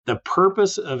The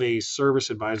purpose of a service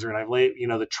advisor, and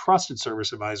the trusted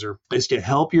service advisor, is to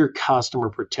help your customer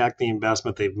protect the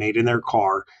investment they've made in their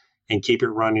car and keep it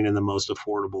running in the most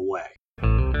affordable way.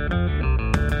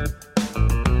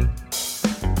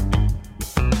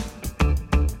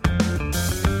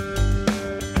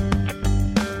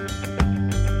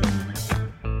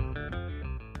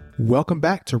 Welcome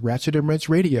back to Ratchet and Wrench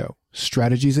Radio,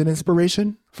 strategies and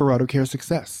inspiration for auto care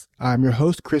success. I'm your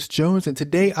host, Chris Jones, and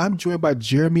today I'm joined by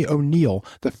Jeremy O'Neill,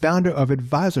 the founder of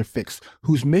AdvisorFix,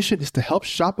 whose mission is to help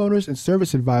shop owners and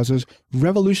service advisors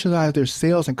revolutionize their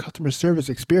sales and customer service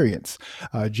experience.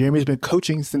 Jeremy's been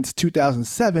coaching since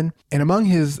 2007, and among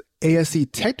his ASE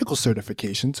technical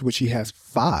certifications, which he has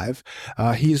 5,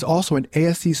 he is also an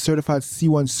ASE certified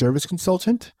C1 service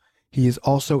consultant. He is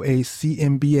also a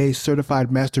CMBA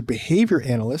certified master behavior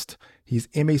analyst. He's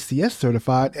MACS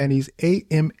certified, and he's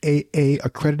AMAA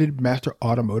accredited master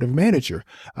automotive manager.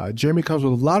 Jeremy comes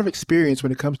with a lot of experience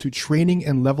when it comes to training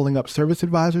and leveling up service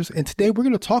advisors. And today we're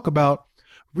going to talk about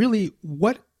really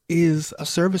what is a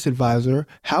service advisor,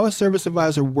 how a service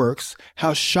advisor works,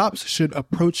 how shops should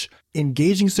approach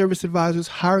engaging service advisors,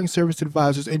 hiring service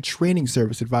advisors, and training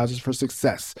service advisors for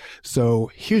success. So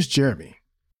here's Jeremy.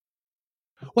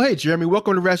 Well, hey, Jeremy,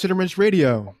 welcome to Ratchet and Wrench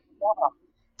Radio.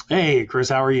 Hey, Chris,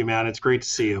 how are you, man? It's great to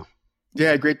see you.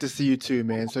 Yeah, great to see you too,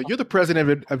 man. So you're the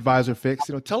president of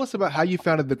AdvisorFix. Tell us about how you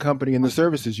founded the company and the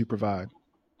services you provide.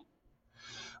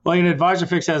 Well,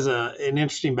 AdvisorFix has an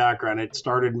interesting background. It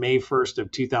started May 1st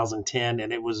of 2010,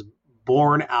 and it was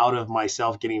born out of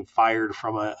myself getting fired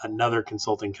from another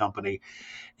consulting company.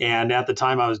 And at the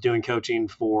time, I was doing coaching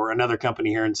for another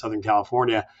company here in Southern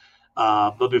California.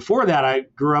 But before that, I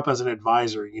grew up as an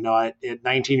advisor. At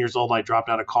 19 years old, I dropped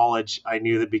out of college. I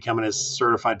knew that becoming a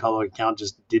certified public accountant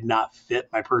just did not fit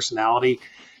my personality.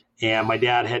 And my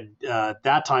dad had, at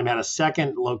that time, had a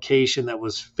second location that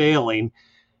was failing,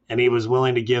 and he was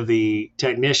willing to give the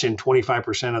technician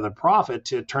 25% of the profit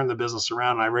to turn the business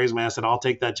around. And I raised my hand and said, I'll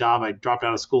take that job. I dropped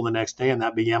out of school the next day, and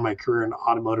that began my career in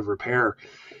automotive repair.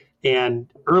 And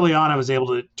early on, I was able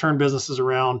to turn businesses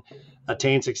around,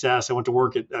 attain success. I went to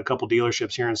work at a couple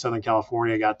dealerships here in Southern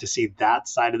California. I got to see that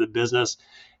side of the business.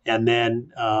 And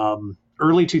then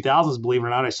early 2000s, believe it or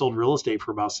not, I sold real estate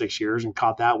for about 6 years and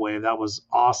caught that wave. That was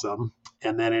awesome.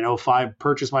 And then in 2005,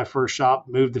 purchased my first shop,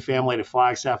 moved the family to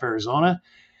Flagstaff, Arizona,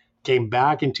 came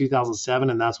back in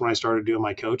 2007, and that's when I started doing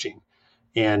my coaching.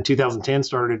 And 2010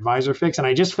 started AdvisorFix. And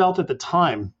I just felt at the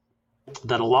time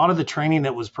that a lot of the training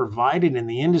that was provided in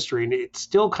the industry, and it's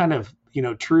still kind of,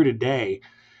 true today,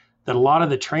 that a lot of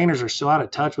the trainers are still out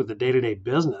of touch with the day-to-day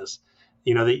business.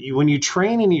 When you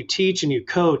train and you teach and you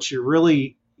coach, you're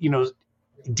really,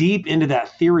 deep into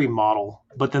that theory model,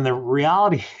 but then the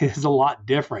reality is a lot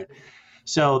different.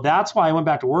 So that's why I went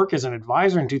back to work as an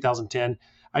advisor in 2010.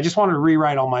 I just wanted to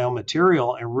rewrite all my own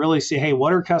material and really see, hey,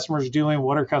 what are customers doing?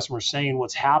 What are customers saying?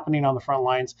 What's happening on the front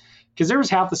lines? Because there was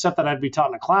half the stuff that I'd be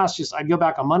taught in a class, I'd go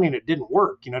back on Monday and it didn't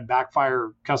work. It'd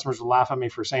backfire. Customers would laugh at me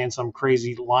for saying some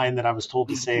crazy line that I was told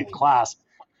to say in class.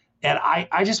 And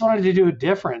I just wanted to do it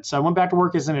different. So I went back to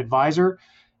work as an advisor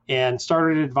and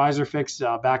started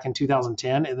AdvisorFix back in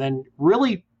 2010. And then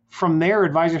really from there,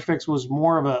 AdvisorFix was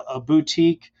more of a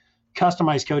boutique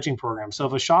customized coaching program. So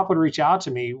if a shop would reach out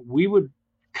to me, we would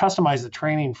customize the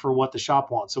training for what the shop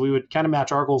wants. So we would kind of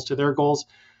match our goals to their goals,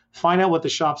 find out what the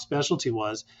shop's specialty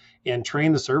was, and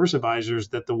train the service advisors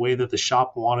that the way that the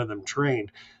shop wanted them trained.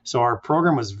 So our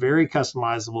program was very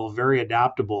customizable, very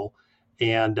adaptable,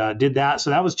 and did that. So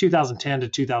that was 2010 to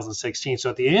 2016. So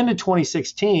at the end of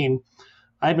 2016,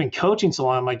 I'd been coaching so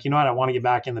long, I'm like, I want to get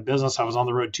back in the business. I was on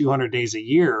the road 200 days a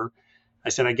year. I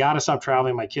said, I got to stop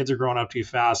traveling. My kids are growing up too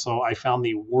fast. So I found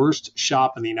the worst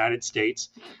shop in the United States.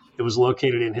 It was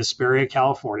located in Hesperia,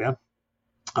 California.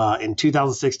 In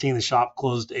 2016, the shop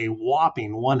closed a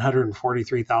whopping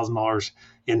 $143,000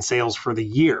 in sales for the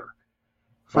year.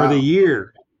 The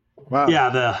year. Wow.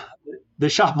 Yeah, the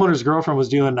shop owner's girlfriend was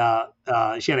doing,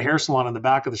 she had a hair salon in the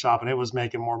back of the shop, and it was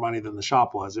making more money than the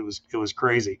shop was. It was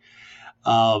crazy.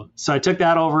 So I took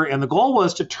that over, and the goal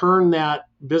was to turn that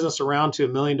business around to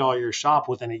 $1 million a year shop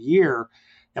within a year.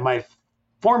 And my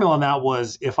formula on that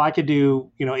was if I could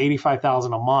do, $85,000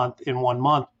 a month in 1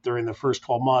 month during the first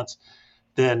 12 months,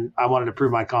 then I wanted to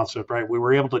prove my concept, right? We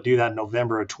were able to do that in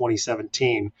November of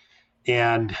 2017.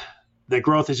 And the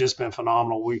growth has just been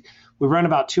phenomenal. We run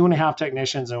about 2.5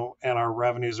 technicians, and our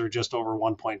revenues are just over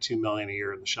 1.2 million a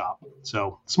year in the shop.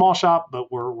 So small shop,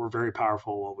 but we're very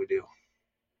powerful at what we do.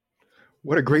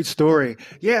 What a great story.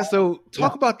 Yeah. So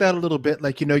talk about that a little bit.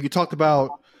 You talked about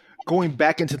going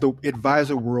back into the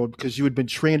advisor world because you had been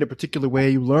trained a particular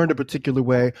way, you learned a particular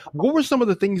way. What were some of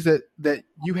the things that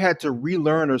you had to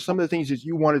relearn, or some of the things that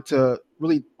you wanted to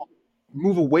really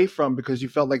move away from because you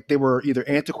felt like they were either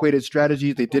antiquated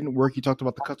strategies, they didn't work? You talked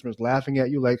about the customers laughing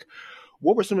at you. Like,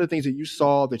 what were some of the things that you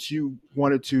saw that you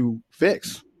wanted to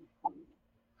fix?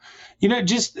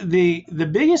 Just the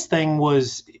biggest thing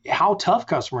was how tough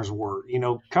customers were.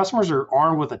 Customers are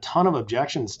armed with a ton of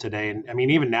objections today, and I mean,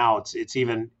 even now,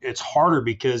 it's harder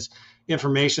because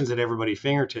information's at everybody's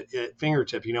fingertip.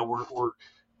 We're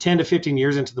 10 to 15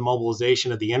 years into the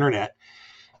mobilization of the internet,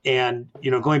 and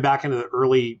going back into the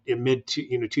early and mid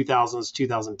 2000s,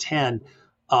 2010,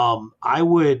 I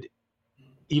would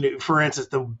for instance,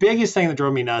 the biggest thing that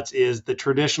drove me nuts is the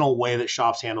traditional way that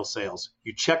shops handle sales.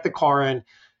 You check the car in,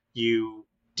 you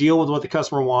deal with what the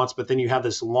customer wants, but then you have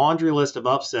this laundry list of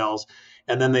upsells.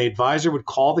 And then the advisor would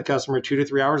call the customer 2 to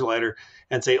 3 hours later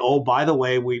and say, "Oh, by the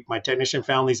way, my technician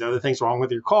found these other things wrong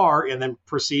with your car," and then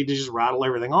proceed to just rattle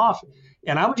everything off.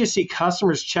 And I would just see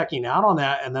customers checking out on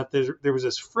that, and that there was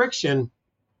this friction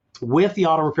with the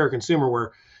auto repair consumer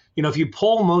where, if you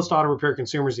poll most auto repair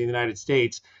consumers in the United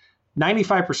States,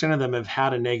 95% of them have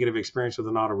had a negative experience with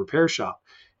an auto repair shop.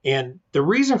 And the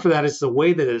reason for that is the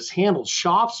way that it's handled.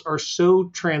 Shops are so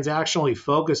transactionally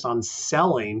focused on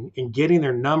selling and getting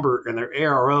their number and their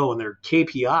ARO and their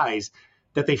KPIs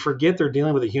that they forget they're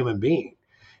dealing with a human being.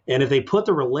 And if they put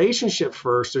the relationship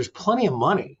first, there's plenty of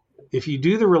money. If you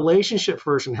do the relationship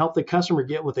first and help the customer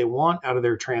get what they want out of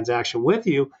their transaction with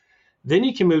you, then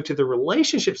you can move to the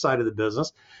relationship side of the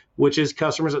business, which is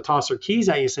customers that toss their keys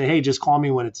at you and say, "Hey, just call me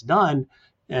when it's done."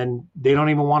 And they don't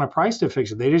even want a price to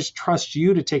fix it. They just trust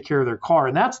you to take care of their car.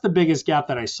 And that's the biggest gap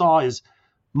that I saw is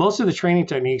most of the training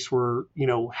techniques were,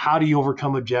 how do you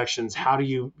overcome objections? How do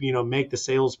you, make the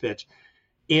sales pitch?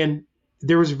 And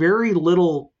there was very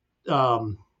little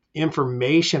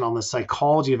information on the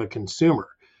psychology of a consumer.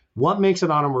 What makes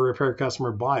an auto repair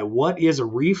customer buy? What is a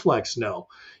reflex no?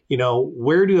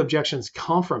 Where do objections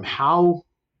come from? How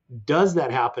does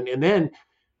that happen? And then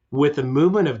with the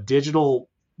movement of digital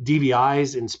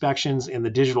DVIs, inspections, and the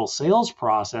digital sales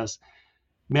process,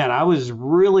 man, I was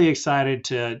really excited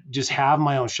to just have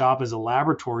my own shop as a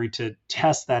laboratory to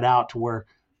test that out to where,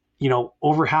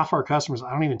 over half our customers I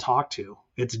don't even talk to.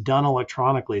 It's done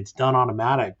electronically. It's done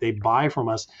automatic. They buy from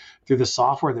us through the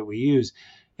software that we use.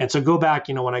 And so go back,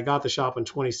 when I got the shop in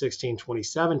 2016,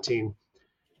 2017,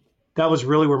 that was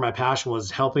really where my passion was,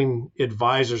 helping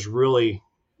advisors really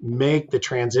make the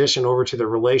transition over to the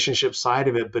relationship side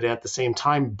of it, but at the same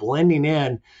time blending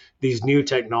in these new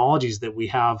technologies that we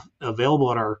have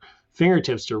available at our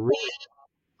fingertips to really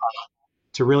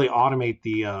automate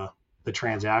the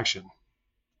transaction.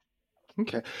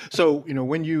 Okay. So,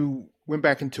 when you went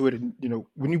back into it and,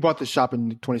 when you bought the shop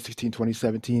in 2016,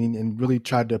 2017 and really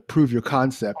tried to prove your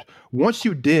concept, once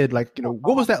you did,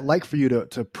 what was that like for you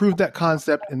to prove that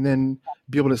concept and then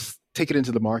be able to take it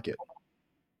into the market?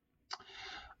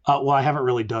 Well, I haven't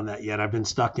really done that yet. I've been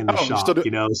stuck in the shop, so, it's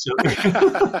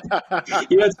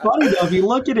funny though, if you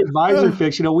look at Advisor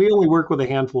Fix, we only work with a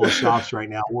handful of shops right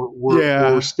now.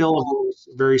 We're still a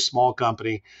very small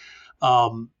company.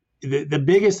 The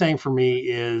biggest thing for me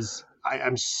is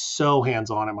I'm so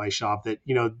hands-on at my shop that,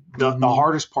 the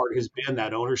hardest part has been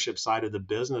that ownership side of the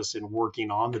business and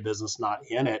working on the business, not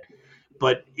in it.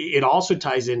 But it also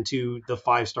ties into the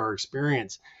 5-star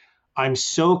experience. I'm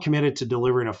so committed to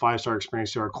delivering a 5-star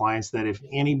experience to our clients that if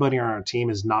anybody on our team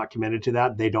is not committed to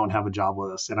that, they don't have a job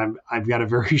with us. And I've got a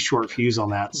very short fuse on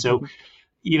that. So,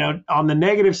 on the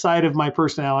negative side of my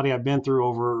personality, I've been through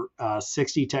over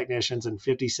 60 technicians and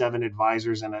 57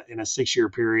 advisors in a 6-year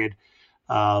period.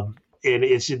 And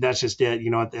that's just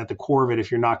it. At the core of it,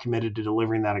 if you're not committed to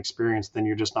delivering that experience, then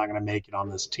you're just not going to make it on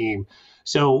this team.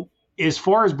 So as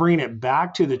far as bringing it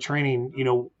back to the training,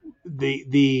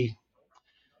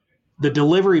 the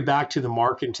delivery back to the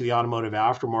market and to the automotive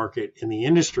aftermarket in the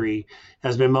industry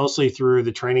has been mostly through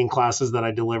the training classes that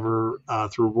I deliver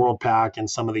through WorldPAC and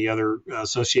some of the other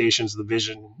associations, the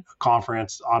Vision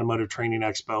Conference, Automotive Training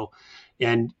Expo,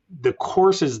 and the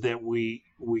courses that we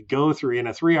go through in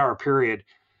a 3-hour period.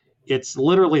 It's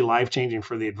literally life-changing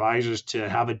for the advisors to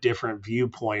have a different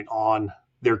viewpoint on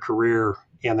their career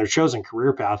and their chosen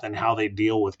career path and how they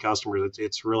deal with customers.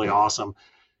 It's really awesome,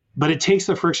 but it takes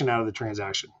the friction out of the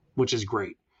transaction, which is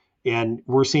great. And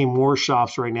we're seeing more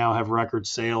shops right now have record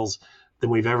sales than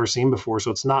we've ever seen before.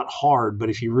 So it's not hard, but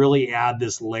if you really add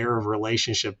this layer of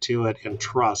relationship to it and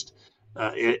trust,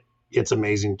 it's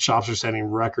amazing. Shops are setting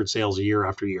record sales year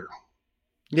after year.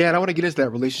 Yeah, and I want to get into that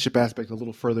relationship aspect a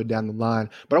little further down the line.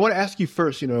 But I want to ask you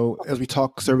first, as we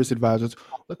talk service advisors,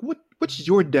 What's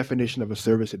your definition of a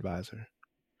service advisor?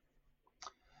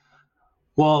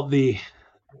 Well, the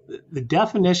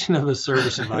definition of a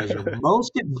service advisor,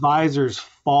 most advisors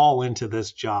fall into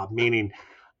this job, meaning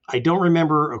I don't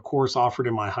remember a course offered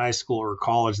in my high school or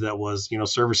college that was,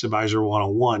 service advisor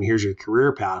 101. Here's your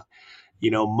career path.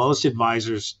 Most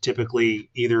advisors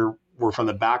typically either were from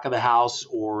the back of the house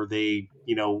or they,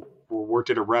 were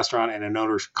worked at a restaurant and an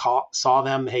owner saw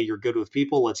them. Hey, you're good with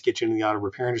people. Let's get you in the auto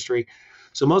repair industry.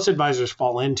 So most advisors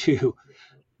fall into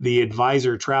the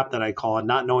advisor trap that I call it,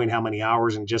 not knowing how many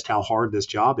hours and just how hard this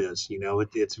job is.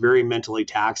 It's very mentally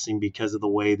taxing because of the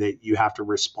way that you have to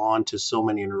respond to so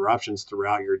many interruptions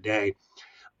throughout your day.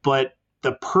 But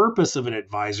the purpose of an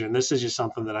advisor, and this is just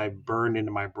something that I burned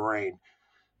into my brain,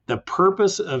 the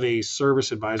purpose of a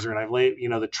service advisor, and I've laid,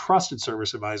 the trusted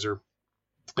service advisor,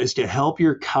 is to help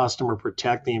your customer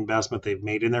protect the investment they've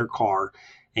made in their car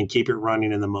and keep it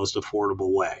running in the most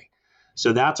affordable way.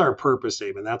 So that's our purpose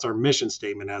statement. That's our mission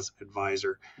statement as an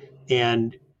advisor.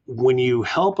 And when you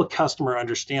help a customer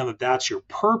understand that that's your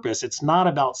purpose, it's not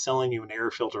about selling you an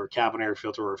air filter, a cabin air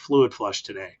filter, or a fluid flush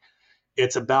today.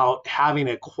 It's about having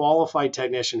a qualified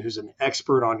technician who's an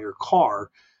expert on your car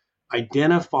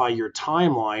identify your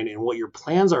timeline and what your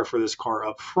plans are for this car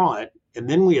up front. And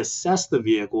then we assess the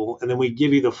vehicle, and then we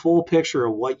give you the full picture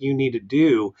of what you need to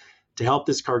do to help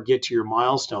this car get to your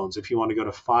milestones. If you want to go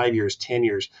to 5 years, 10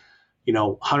 years,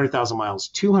 100,000 miles,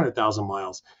 200,000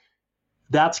 miles,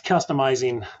 that's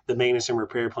customizing the maintenance and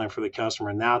repair plan for the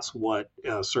customer. And that's what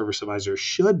a service advisor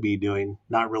should be doing,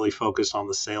 not really focused on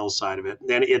the sales side of it.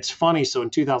 And it's funny. So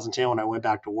in 2010, when I went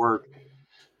back to work,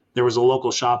 there was a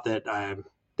local shop that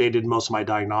they did most of my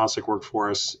diagnostic work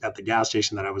for us at the gas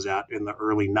station that I was at in the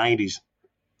early 90s.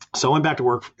 So I went back to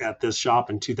work at this shop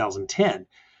in 2010.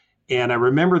 And I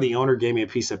remember the owner gave me a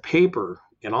piece of paper.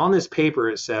 And on this paper,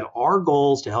 it said, our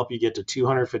goal is to help you get to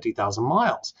 250,000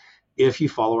 miles if you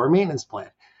follow our maintenance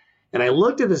plan. And I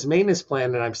looked at this maintenance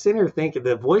plan and I'm sitting here thinking,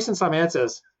 the voice inside my head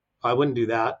says, I wouldn't do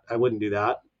that. I wouldn't do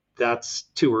that. That's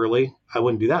too early. I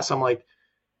wouldn't do that. So I'm like,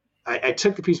 I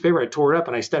took the piece of paper, I tore it up,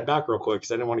 and I stepped back real quick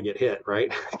because I didn't want to get hit,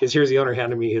 right? Because here's the owner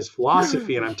handing me his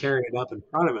philosophy, and I'm tearing it up in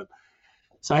front of him.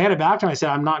 So I had it back to him. I said,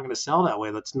 I'm not going to sell that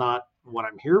way. That's not what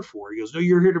I'm here for. He goes, no,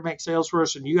 you're here to make sales for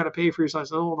us, and you got to pay for yourself. I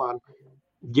said, hold on.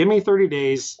 Give me 30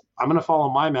 days. I'm going to follow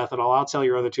my method. I'll outsell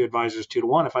your other two advisors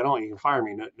 2-1. If I don't, you can fire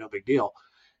me. No big deal.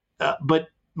 But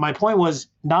my point was,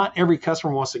 not every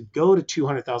customer wants to go to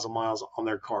 200,000 miles on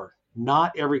their car.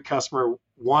 Not every customer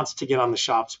wants to get on the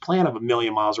shop's plan of 1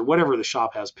 million miles or whatever the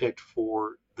shop has picked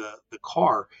for the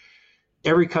car.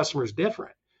 Every customer is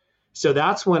different. So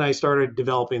that's when I started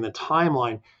developing the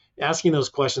timeline, asking those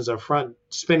questions up front,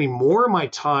 spending more of my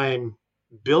time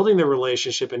building the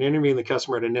relationship and interviewing the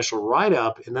customer at initial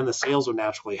write-up, and then the sales would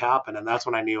naturally happen. And that's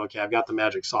when I knew, okay, I've got the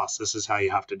magic sauce. This is how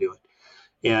you have to do it.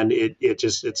 And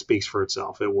it speaks for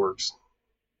itself. It works.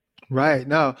 Right.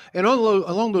 Now, and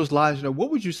along those lines,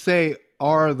 what would you say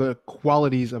are the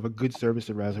qualities of a good service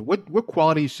advisor? What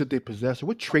qualities should they possess, or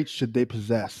what traits should they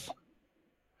possess?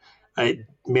 It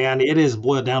is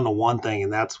boiled down to one thing,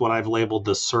 and that's what I've labeled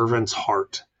the servant's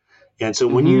heart. And so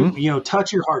when you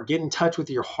touch your heart, get in touch with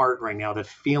your heart right now, the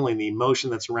feeling, the emotion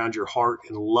that's around your heart,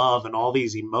 and love and all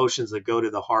these emotions that go to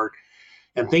the heart,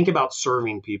 and think about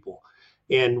serving people.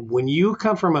 And when you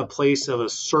come from a place of a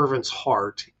servant's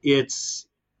heart, it's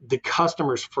the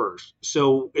customers first.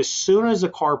 So as soon as a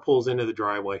car pulls into the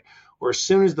driveway or as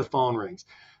soon as the phone rings,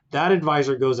 that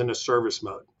advisor goes into service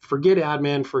mode. Forget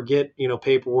admin, forget,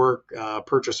 paperwork,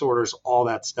 purchase orders, all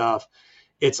that stuff.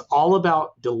 It's all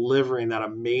about delivering that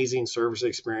amazing service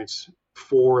experience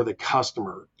for the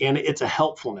customer. And it's a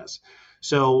helpfulness.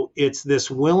 So it's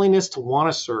this willingness to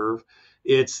want to serve.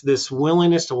 It's this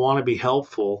willingness to want to be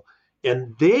helpful.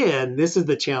 And then this is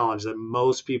the challenge that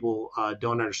most people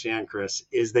don't understand, Chris,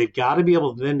 is they've got to be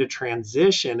able then to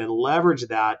transition and leverage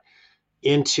that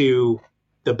into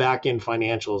the back end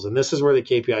financials. And this is where the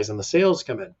KPIs and the sales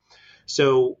come in.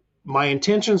 So my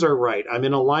intentions are right. I'm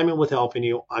in alignment with helping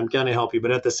you. I'm going to help you.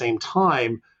 But at the same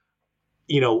time,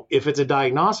 if it's a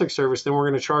diagnostic service, then we're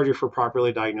going to charge you for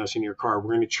properly diagnosing your car.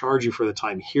 We're going to charge you for the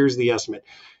time. Here's the estimate.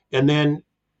 And then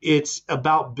it's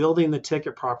about building the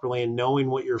ticket properly and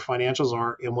knowing what your financials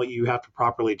are and what you have to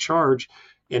properly charge,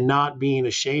 and not being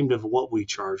ashamed of what we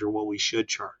charge or what we should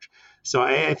charge. So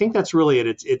I think that's really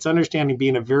it. It's understanding,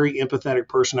 being a very empathetic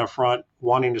person up front,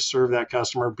 wanting to serve that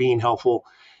customer, being helpful.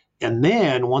 And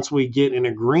then once we get an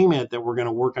agreement that we're going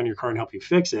to work on your car and help you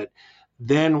fix it,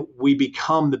 then we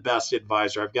become the best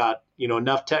advisor. I've got,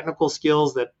 enough technical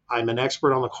skills that I'm an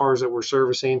expert on the cars that we're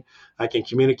servicing. I can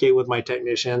communicate with my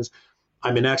technicians.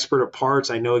 I'm an expert at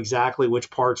parts. I know exactly which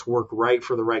parts work right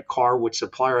for the right car, which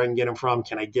supplier I can get them from.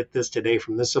 Can I get this today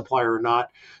from this supplier or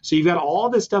not? So you've got all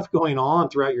this stuff going on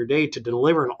throughout your day to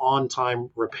deliver an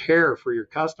on-time repair for your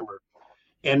customer.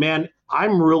 And man,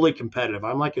 I'm really competitive.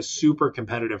 I'm like a super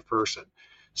competitive person.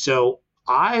 So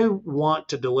I want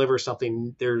to deliver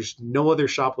something there's no other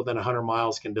shop within 100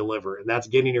 miles can deliver, and that's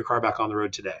getting your car back on the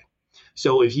road today.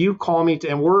 So if you call me,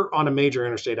 and we're on a major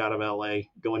interstate out of LA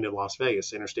going to Las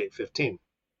Vegas, Interstate 15.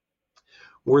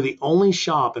 We're the only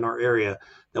shop in our area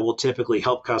that will typically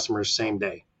help customers same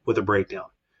day with a breakdown.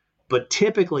 But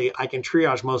typically, I can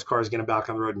triage most cars getting back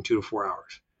on the road in 2 to 4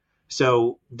 hours.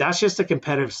 So that's just a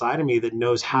competitive side of me that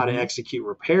knows how to execute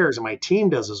repairs, and my team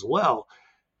does as well,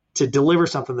 to deliver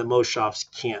something that most shops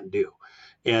can't do.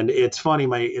 And it's funny,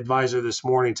 my advisor this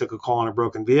morning took a call on a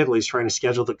broken vehicle. He's trying to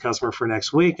schedule the customer for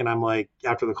next week. And I'm like,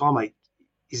 after the call, I'm like,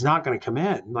 he's not going to come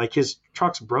in. Like, his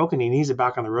truck's broken. He needs it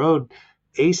back on the road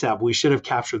ASAP. We should have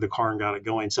captured the car and got it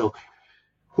going. So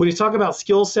when you talk about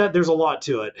skill set, there's a lot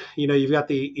to it. You've got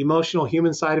the emotional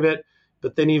human side of it,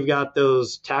 but then you've got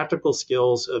those tactical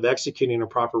skills of executing a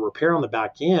proper repair on the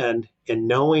back end and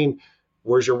knowing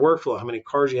where's your workflow, how many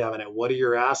cars you have in it, what are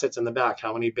your assets in the back,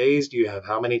 how many bays do you have,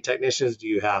 how many technicians do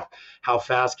you have, how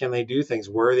fast can they do things,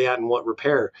 where are they at and what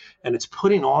repair. And it's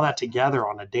putting all that together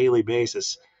on a daily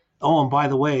basis. Oh, and by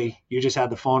the way, you just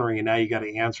had the phone ring and now you got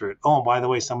to answer it. Oh, and by the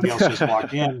way, somebody else just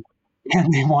walked in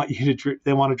and they want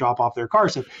to drop off their car.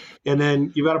 So, and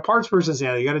then you've got a parts person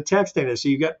saying, you got a text data. So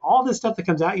you got all this stuff that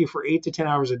comes at you for 8 to 10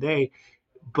 hours a day,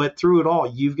 but through it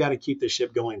all, you've got to keep the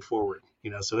ship going forward.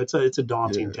 So it's a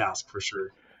daunting task for sure.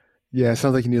 Yeah, it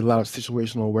sounds like you need a lot of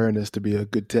situational awareness to be a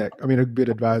good a good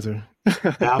advisor.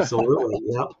 Absolutely.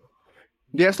 Yep.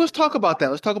 Yes, let's talk about that.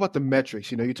 Let's talk about the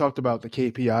metrics. You talked about the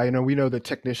KPI. We know that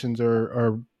technicians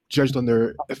are judged on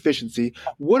their efficiency.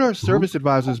 What are service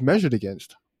advisors measured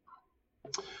against?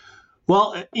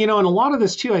 Well, and a lot of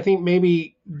this too, I think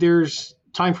maybe there's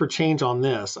time for change on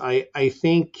this. I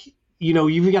think,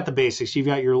 you've got the basics. You've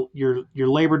got your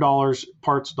labor dollars,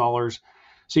 parts dollars.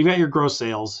 So you've got your gross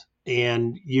sales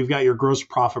and you've got your gross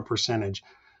profit percentage.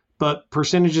 But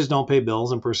percentages don't pay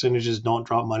bills and percentages don't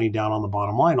drop money down on the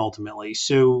bottom line ultimately.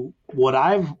 So what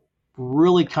I've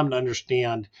really come to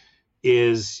understand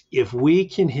is if we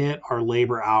can hit our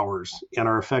labor hours and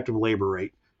our effective labor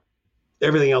rate,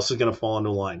 everything else is going to fall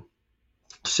into line.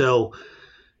 So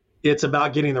it's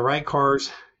about getting the right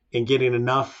cars and getting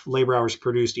enough labor hours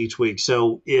produced each week.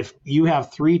 So if you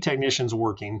have 3 technicians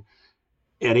working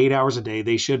at 8 hours a day,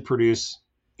 they should produce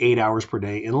 8 hours per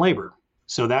day in labor.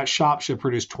 So that shop should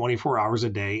produce 24 hours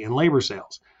a day in labor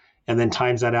sales. And then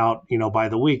times that out, by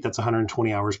the week, that's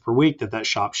 120 hours per week that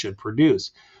shop should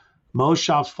produce. Most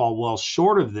shops fall well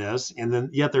short of this, and then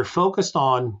yet they're focused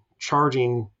on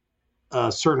charging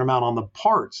a certain amount on the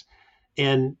parts.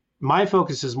 And my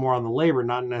focus is more on the labor,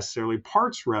 not necessarily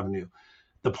parts revenue.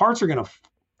 The parts are going to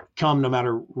come no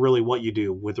matter really what you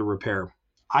do with the repair.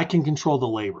 I can control the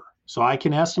labor. So I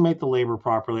can estimate the labor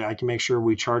properly. I can make sure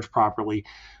we charge properly.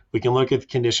 We can look at the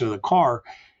condition of the car,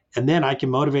 and then I can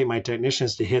motivate my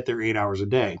technicians to hit their 8 hours a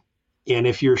day. And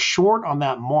if you're short on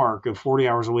that mark of 40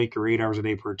 hours a week or 8 hours a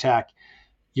day per tech,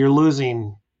 you're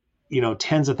losing,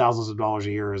 tens of thousands of dollars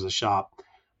a year as a shop.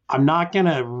 I'm not going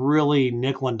to really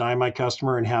nickel and dime my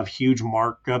customer and have huge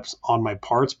markups on my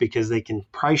parts because they can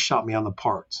price shop me on the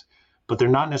parts, but they're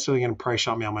not necessarily going to price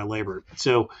shop me on my labor.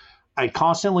 So I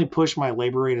constantly push my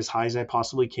labor rate as high as I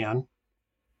possibly can,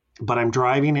 but I'm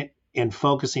driving it and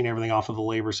focusing everything off of the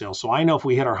labor sales. So I know if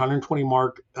we hit our 120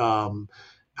 mark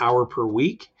hour per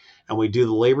week and we do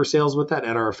the labor sales with that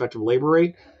at our effective labor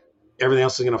rate, everything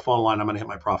else is going to fall in line. I'm going to hit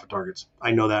my profit targets.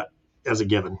 I know that as a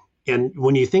given. And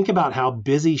when you think about how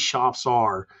busy shops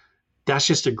are, that's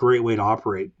just a great way to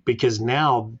operate because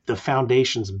now the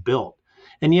foundation's built.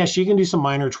 And yes, you can do some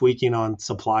minor tweaking on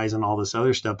supplies and all this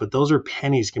other stuff, but those are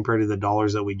pennies compared to the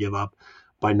dollars that we give up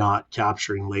by not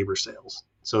capturing labor sales.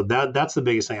 So that's the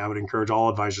biggest thing I would encourage all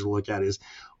advisors to look at is,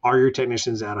 are your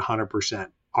technicians at 100%?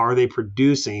 Are they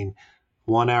producing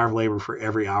 1 hour of labor for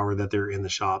every hour that they're in the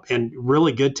shop? And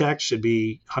really good techs should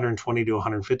be 120 to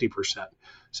 150%.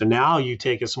 So now you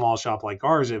take a small shop like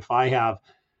ours, if I have,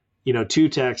 2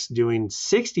 techs doing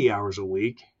 60 hours a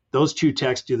week, those 2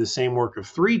 techs do the same work of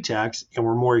 3 techs, and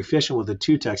we're more efficient with the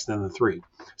 2 techs than the 3.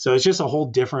 So it's just a whole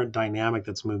different dynamic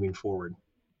that's moving forward.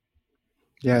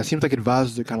 Yeah, it seems like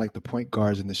advisors are kind of like the point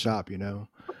guards in the shop,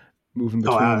 moving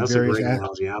Oh, wow, between that's a various great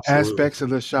analogy. Absolutely. aspects of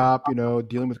the shop,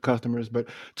 dealing with customers. But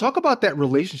talk about that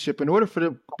relationship in order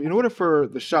for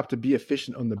the shop to be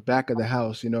efficient on the back of the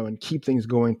house, and keep things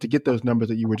going to get those numbers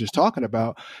that you were just talking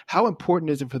about. How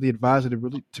important is it for the advisor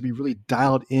to be really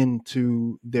dialed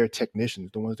into their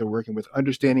technicians, the ones they're working with,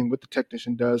 understanding what the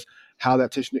technician does, how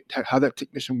that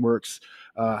technician works,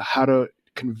 how to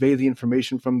convey the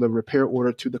information from the repair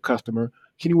order to the customer.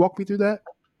 Can you walk me through that?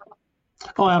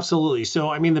 Oh, absolutely. So,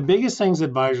 I mean, the biggest things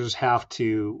advisors have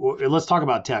to, let's talk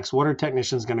about techs. What are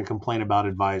technicians going to complain about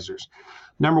advisors?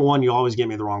 Number one, you always get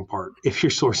me the wrong part if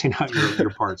you're sourcing out your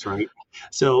parts, right?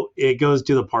 So it goes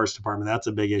to the parts department. That's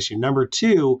a big issue. Number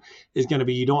two is going to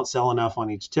be you don't sell enough on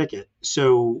each ticket.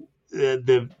 So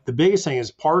the biggest thing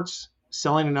is parts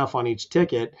selling enough on each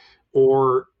ticket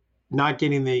or not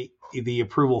getting the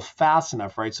approval fast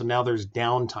enough, right? So now there's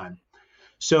downtime.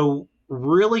 So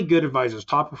really good advisors,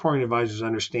 top performing advisors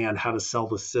understand how to sell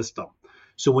the system.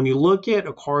 So when you look at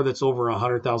a car that's over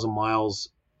 100,000 miles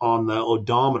on the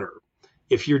odometer,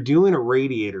 if you're doing a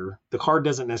radiator, the car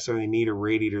doesn't necessarily need a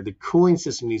radiator. The cooling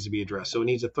system needs to be addressed. So it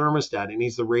needs a thermostat, it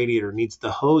needs the radiator, it needs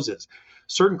the hoses.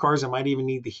 Certain cars, it might even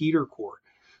need the heater core.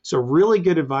 So really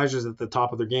good advisors at the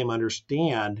top of their game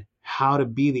understand how to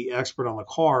be the expert on the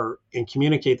car and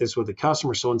communicate this with the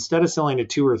customer. So instead of selling a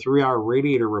 2 or 3 hour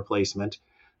radiator replacement,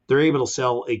 they're able to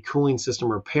sell a cooling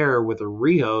system repair with a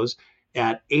rehose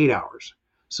at 8 hours.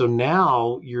 So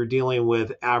now you're dealing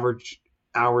with average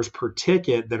hours per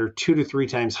ticket that are 2 to 3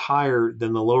 times higher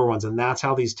than the lower ones. And that's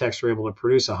how these techs are able to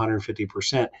produce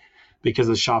 150% because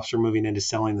the shops are moving into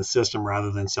selling the system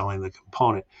rather than selling the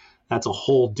component. That's a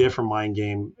whole different mind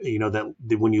game, that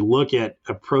when you look at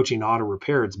approaching auto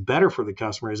repair, it's better for the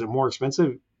customer. Is it more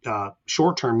expensive?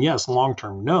 Short term, yes. Long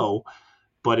term, no,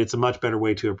 but it's a much better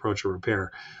way to approach a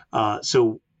repair.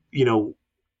 So,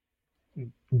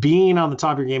 being on the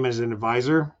top of your game as an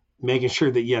advisor, making sure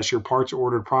that, yes, your parts are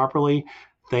ordered properly,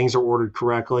 things are ordered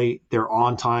correctly, they're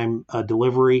on time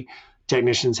delivery.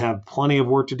 Technicians have plenty of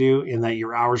work to do, and that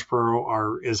your hours per hour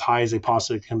are as high as they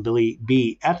possibly can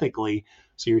be ethically.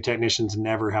 So your technicians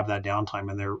never have that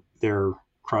downtime, and they're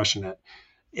crushing it.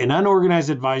 An unorganized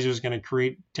advisor is going to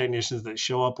create technicians that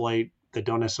show up late, that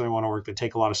don't necessarily want to work, that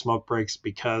take a lot of smoke breaks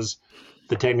because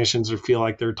the technicians feel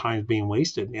like their time is being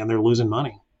wasted and they're losing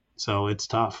money. So it's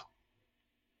tough.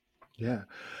 Yeah.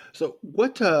 So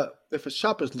what if a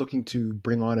shop is looking to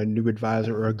bring on a new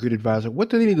advisor or a good advisor, what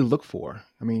do they need to look for?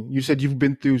 I mean, you said you've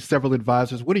been through several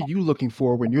advisors. What are you looking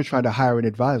for when you're trying to hire an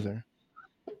advisor?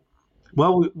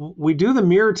 Well, we do the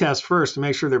mirror test first to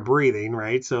make sure they're breathing,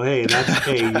 right? So, hey,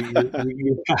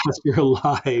 you passed your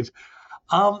life.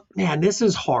 Man, this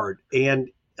is hard. And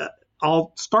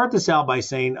I'll start this out by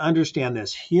saying, understand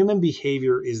this: human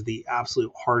behavior is the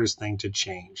absolute hardest thing to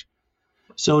change.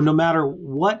 So no matter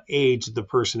what age the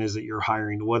person is that you're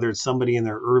hiring, whether it's somebody in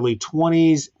their early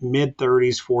 20s, mid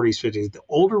 30s, 40s, 50s, the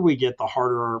older we get, the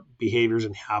harder our behaviors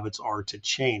and habits are to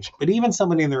change. But even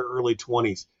somebody in their early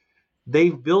 20s,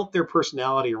 they've built their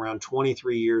personality around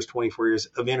 23 years, 24 years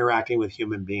of interacting with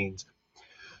human beings.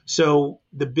 So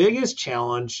the biggest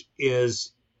challenge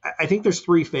is, I think there's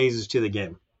three phases to the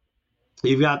game.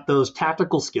 You've got those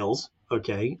tactical skills,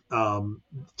 okay,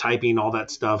 typing, all that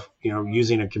stuff,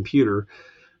 using a computer.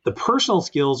 The personal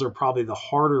skills are probably the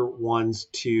harder ones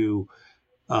to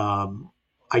um,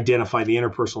 identify, the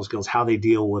interpersonal skills, how they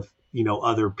deal with,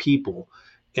 other people.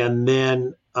 And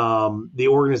then the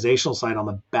organizational side on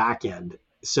the back end.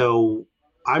 So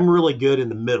I'm really good in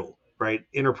the middle, right?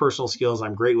 Interpersonal skills,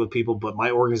 I'm great with people, but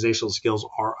my organizational skills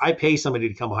are, I pay somebody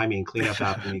to come behind me and clean up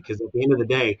after me because at the end of the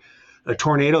day, a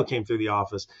tornado came through the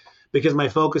office because my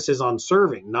focus is on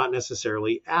serving, not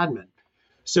necessarily admin.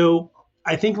 So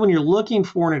I think when you're looking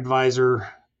for an advisor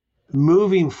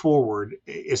moving forward,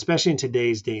 especially in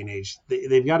today's day and age,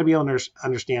 they've got to be able to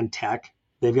understand tech.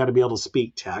 They've got to be able to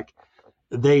speak tech.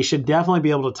 They should definitely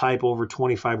be able to type over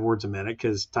 25 words a minute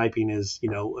because typing is,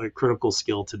 a critical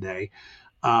skill today.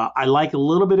 I like a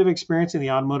little bit of experience in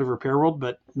the automotive repair world,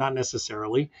 but not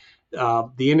necessarily.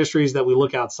 The industries that we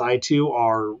look outside to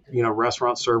are,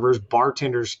 restaurant servers.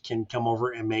 Bartenders can come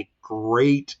over and make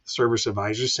great service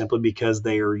advisors simply because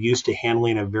they are used to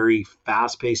handling a very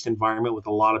fast-paced environment with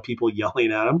a lot of people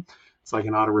yelling at them. It's like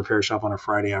an auto repair shop on a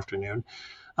Friday afternoon.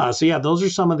 So yeah, those are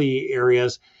some of the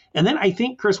areas. And then I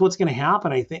think, Chris, what's going to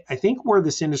happen, I think where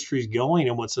this industry is going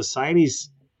and what society's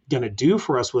going to do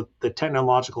for us with the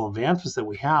technological advancements that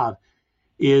we have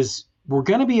is we're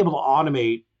going to be able to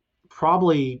automate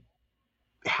probably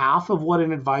half of what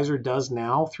an advisor does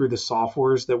now through the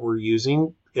softwares that we're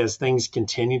using as things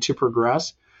continue to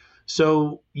progress.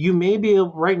 So you may be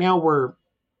right now, we're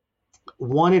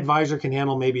one advisor can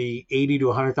handle maybe $80,000 to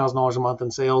 $100,000 a month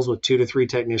in sales with 2 to 3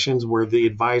 technicians, where the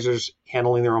advisor's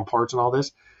handling their own parts and all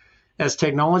this. As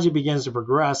technology begins to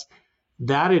progress,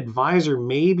 that advisor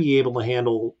may be able to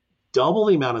handle double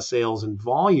the amount of sales and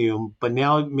volume, but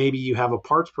now maybe you have a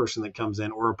parts person that comes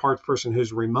in, or a parts person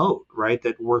who's remote, right?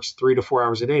 That works 3 to 4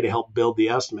 hours a day to help build the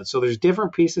estimate. So there's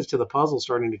different pieces to the puzzle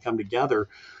starting to come together,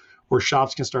 where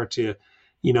shops can start to,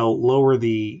 lower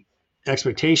the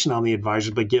expectation on the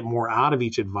advisors, but get more out of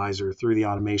each advisor through the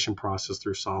automation process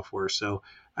through software. So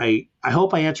I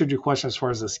hope I answered your question as far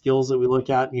as the skills that we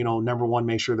look at. Number one,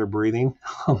 make sure they're breathing.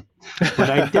 But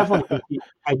I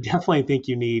definitely think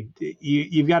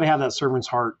you've got to have that servant's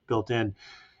heart built in.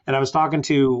 And I was talking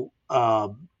to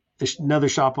another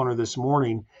shop owner this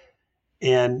morning,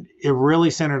 and it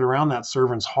really centered around that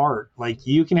servant's heart. Like,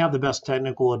 you can have the best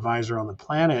technical advisor on the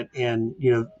planet, and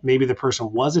maybe the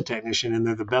person was a technician and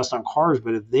they're the best on cars,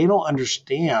 but if they don't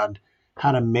understand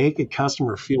how to make a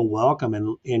customer feel welcome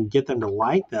and get them to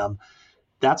like them,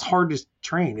 that's hard to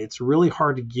train. It's really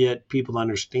hard to get people to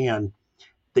understand.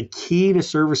 The key to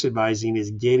service advising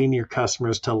is getting your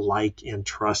customers to like and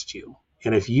trust you.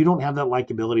 And if you don't have that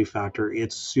likability factor,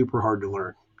 it's super hard to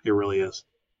learn. It really is.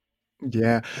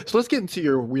 Yeah. So let's get into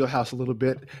your wheelhouse a little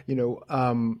bit.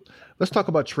 Let's talk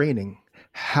about training.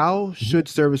 How should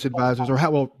service advisors, or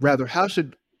how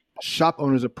should shop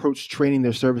owners approach training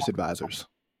their service advisors?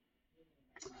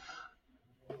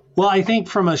 Well, I think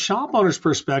from a shop owner's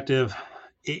perspective,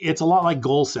 it's a lot like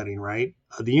goal setting, right?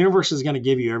 The universe is going to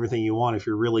give you everything you want if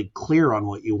you're really clear on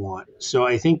what you want. So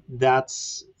I think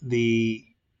that's the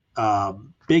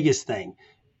biggest thing.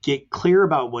 Get clear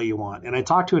about what you want. And I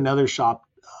talked to another shop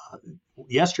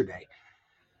yesterday.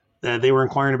 They were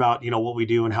inquiring about, what we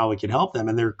do and how we can help them.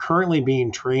 And they're currently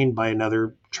being trained by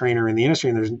another trainer in the industry.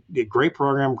 And there's a great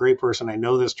program, great person. I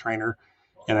know this trainer,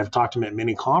 and I've talked to him at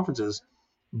many conferences,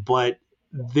 but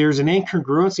there's an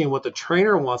incongruency in what the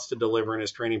trainer wants to deliver in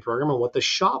his training program and what the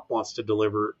shop wants to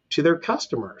deliver to their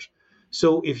customers.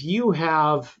 So if you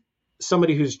have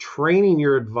somebody who's training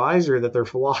your advisor that their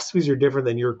philosophies are different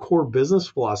than your core business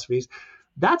philosophies,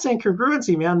 that's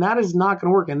incongruency, man. That is not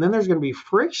going to work. And then there's going to be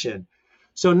friction.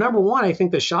 So number one, I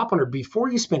think the shop owner,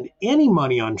 before you spend any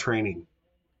money on training,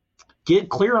 get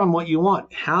clear on what you want.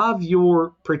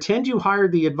 Pretend you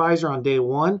hired the advisor on day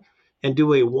one and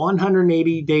do a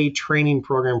 180-day training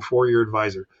program for your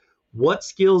advisor. What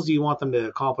skills do you want them to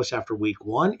accomplish after week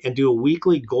one, and do a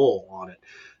weekly goal on it?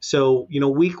 So,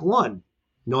 week one,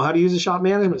 know how to use a shop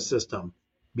management system,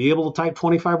 be able to type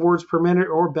 25 words per minute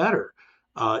or better.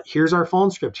 Here's our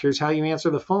phone script. Here's how you answer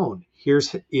the phone.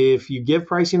 If you give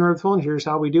pricing over the phone, here's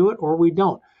how we do it, or we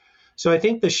don't. So I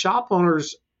think the shop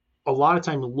owners a lot of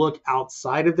time look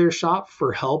outside of their shop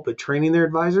for help at training their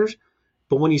advisors.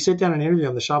 But when you sit down and interview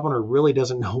them, the shop owner really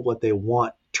doesn't know what they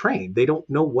want trained. They don't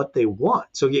know what they want.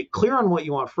 So get clear on what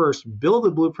you want first, build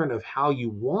a blueprint of how you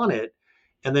want it,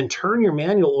 and then turn your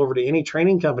manual over to any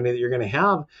training company that you're going to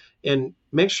have and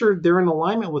make sure they're in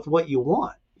alignment with what you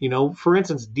want. For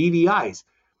instance, DVIs.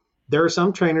 There are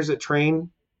some trainers that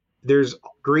train, there's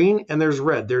green and there's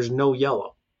red. There's no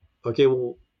yellow. Okay,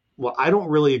 well, I don't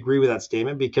really agree with that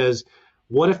statement, because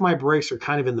what if my brakes are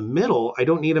kind of in the middle? I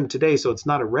don't need them today, so it's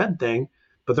not a red thing,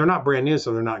 but they're not brand new,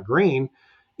 so they're not green.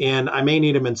 And I may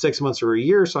need them in 6 months or a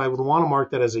year, so I would want to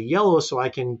mark that as a yellow so I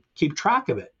can keep track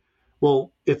of it.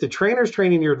 Well, if the trainer's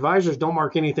training your advisors, don't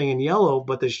mark anything in yellow,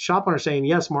 but the shop owner saying,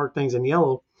 yes, mark things in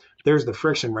yellow, there's the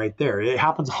friction right there. It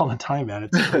happens all the time, man.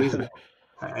 It's crazy.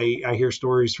 I hear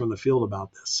stories from the field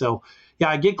about this. So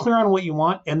yeah, get clear on what you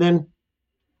want. And then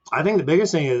I think the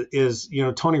biggest thing is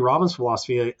Tony Robbins'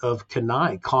 philosophy of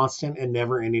CANI, constant and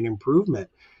never ending improvement.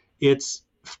 It's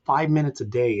 5 minutes a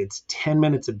day. It's 10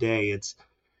 minutes a day. I've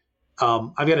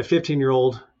got a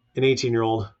 15-year-old, an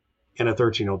 18-year-old, and a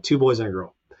 13-year-old, 2 boys and a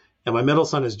girl. And my middle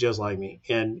son is just like me.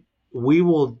 And we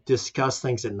will discuss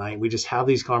things at night. We just have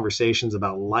these conversations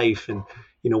about life and,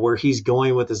 where he's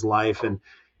going with his life. And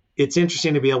it's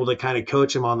interesting to be able to kind of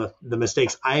coach him on the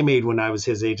mistakes I made when I was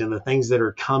his age and the things that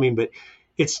are coming. But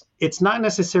it's not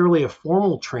necessarily a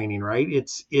formal training, right?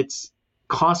 It's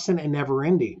constant and never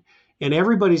ending. And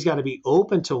everybody's got to be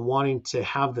open to wanting to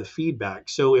have the feedback.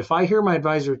 So if I hear my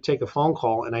advisor take a phone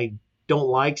call and I don't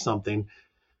like something,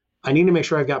 I need to make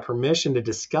sure I've got permission to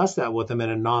discuss that with them in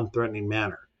a non-threatening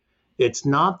manner. It's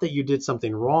not that you did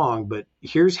something wrong, but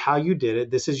here's how you did it.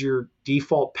 This is your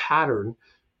default pattern.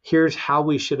 Here's how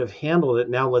we should have handled it.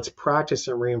 Now let's practice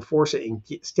and reinforce it and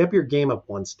step your game up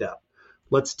one step.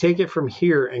 Let's take it from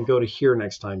here and go to here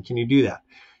next time. Can you do that?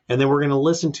 And then we're going to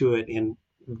listen to it in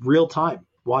real time.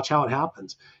 Watch how it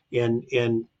happens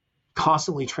and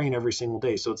constantly train every single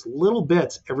day. So it's little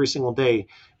bits every single day.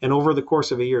 And over the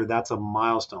course of a year, that's a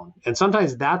milestone. And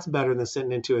sometimes that's better than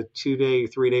sitting into a 2-day,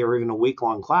 3-day, or even a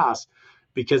week-long class,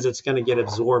 because it's going to get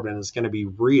absorbed and it's going to be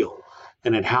real.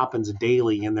 And it happens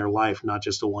daily in their life, not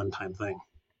just a one-time thing.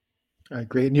 All right,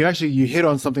 great. And you hit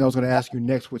on something I was going to ask you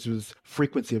next, which was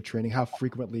frequency of training. How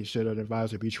frequently should an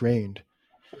advisor be trained?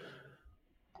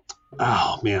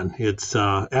 Oh man, it's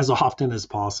as often as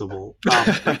possible. But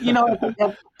at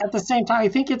the same time, I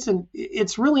think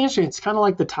it's really interesting. It's kind of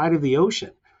like the tide of the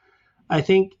ocean. I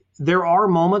think there are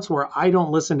moments where I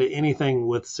don't listen to anything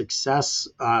with success.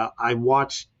 I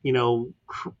watch,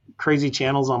 crazy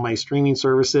channels on my streaming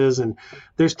services, and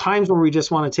there's times where we just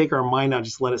want to take our mind out,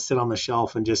 just let it sit on the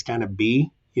shelf and just kind of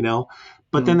be.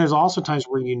 But then there's also times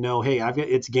where hey,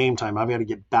 it's game time. I've got to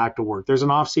get back to work. There's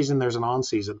an off season. There's an on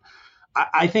season.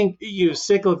 I think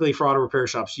cyclically for auto repair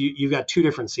shops, you've got two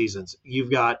different seasons. You've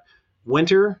got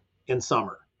winter and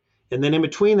summer. And then in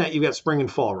between that, you've got spring and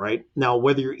fall, right? Now,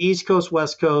 whether you're East Coast,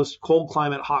 West Coast, cold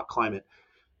climate, hot climate,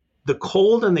 the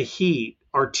cold and the heat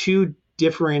are two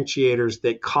differentiators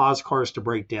that cause cars to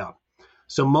break down.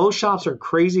 So most shops are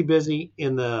crazy busy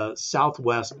in the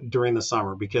Southwest during the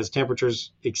summer because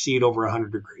temperatures exceed over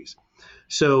 100 degrees.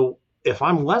 So if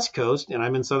I'm West Coast and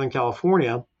I'm in Southern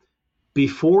California,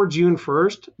 before June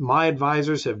 1st, my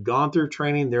advisors have gone through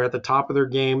training. They're at the top of their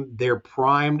game. They're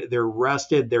primed. They're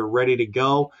rested. They're ready to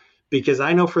go, because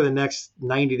I know for the next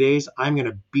 90 days, I'm going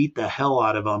to beat the hell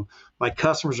out of them. My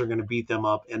customers are going to beat them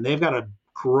up, and they've got a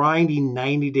grinding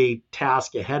 90-day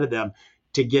task ahead of them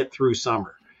to get through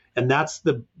summer. And that's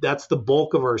the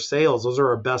bulk of our sales. Those are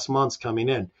our best months coming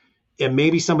in. And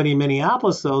maybe somebody in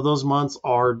Minneapolis, though, those months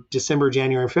are December,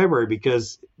 January, and February,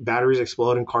 because batteries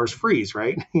explode and cars freeze,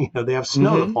 right? They have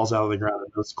snow that falls out of the ground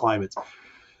in those climates.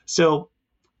 So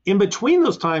in between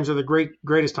those times are the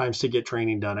greatest times to get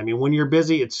training done. I mean, when you're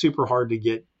busy, it's super hard to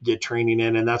get training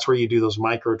in. And that's where you do those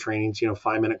micro trainings,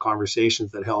 5-minute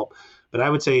conversations that help. But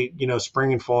I would say,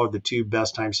 spring and fall are the two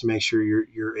best times to make sure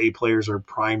your A players are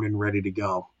primed and ready to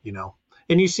go,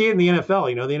 And you see it in the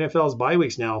NFL. The NFL is bye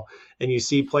weeks now, and you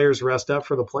see players rest up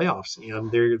for the playoffs.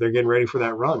 They're getting ready for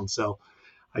that run. So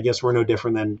I guess we're no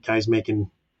different than guys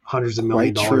making hundreds of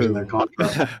millions of dollars in their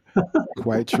contract.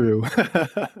 Quite true.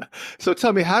 So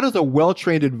tell me, how does a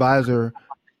well-trained advisor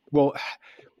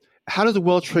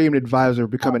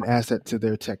become an asset to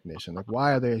their technician? Like,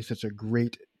 why are they such a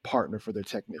great partner for their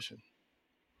technician?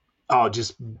 Oh,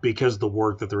 just because the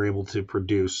work that they're able to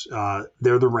produce.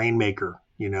 They're the rainmaker,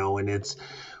 and it's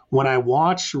when I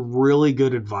watch really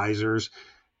good advisors,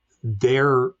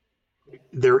 they're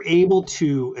able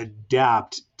to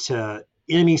adapt to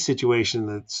any situation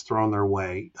that's thrown their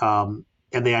way. And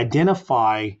they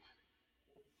identify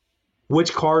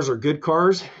which cars are good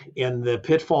cars and the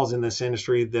pitfalls in this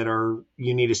industry that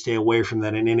you need to stay away from,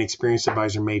 that an inexperienced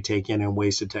advisor may take in and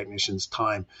waste a technician's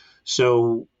time.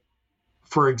 So,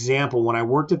 for example, when I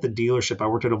worked at the dealership, I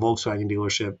worked at a Volkswagen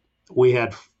dealership. We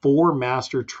had 4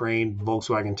 master trained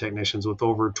Volkswagen technicians with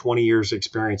over 20 years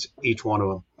experience, each one of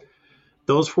them.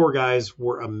 Those 4 guys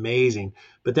were amazing.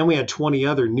 But then we had 20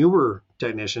 other newer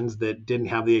technicians that didn't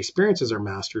have the experience as our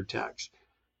master techs.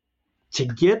 To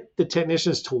get the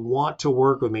technicians to want to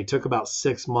work with me took about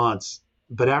 6 months.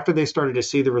 But after they started to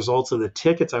see the results of the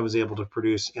tickets I was able to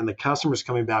produce and the customers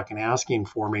coming back and asking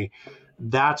for me,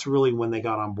 that's really when they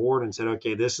got on board and said,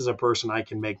 okay, this is a person I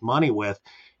can make money with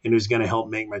and who's going to help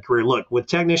make my career. Look, with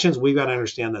technicians, we've got to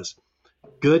understand this.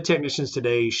 Good technicians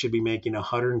today should be making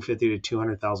 $150,000 to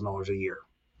 $200,000 a year.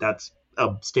 That's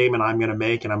a statement I'm going to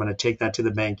make, and I'm going to take that to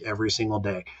the bank every single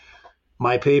day.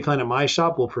 My pay plan at my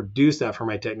shop will produce that for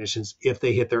my technicians if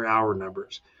they hit their hour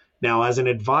numbers. Now, as an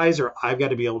advisor, I've got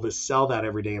to be able to sell that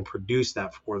every day and produce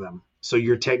that for them. So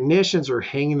your technicians are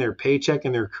hanging their paycheck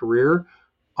and their career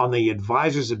on the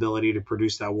advisor's ability to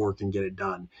produce that work and get it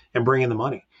done and bring in the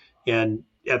money. And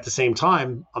at the same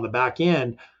time, on the back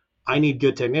end, I need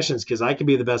good technicians, because I can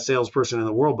be the best salesperson in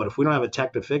the world, but if we don't have a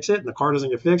tech to fix it and the car doesn't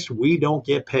get fixed, we don't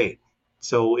get paid.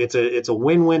 So it's a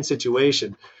win-win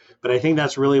situation. But I think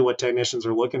that's really what technicians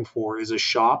are looking for, is a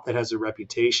shop that has a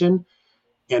reputation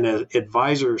and an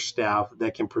advisor staff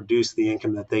that can produce the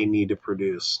income that they need to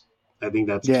produce. I think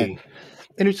that's key.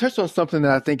 And you touched on something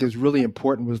that I think is really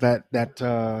important, was that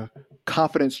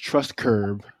confidence trust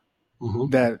curve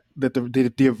that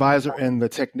the advisor and the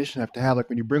technician have to have. Like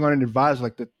when you bring on an advisor,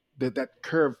 like that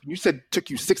curve, you said took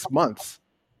you 6 months.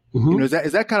 Is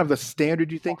that kind of the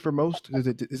standard, you think, for most? Does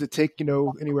it take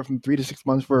anywhere from 3 to 6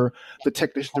 months for the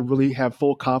technician to really have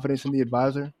full confidence in the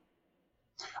advisor?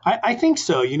 I think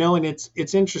so. And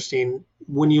it's interesting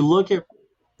when you look at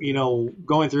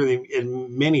going through and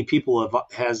many people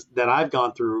that I've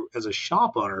gone through as a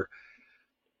shop owner,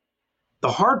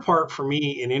 the hard part for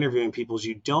me in interviewing people is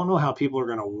you don't know how people are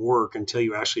going to work until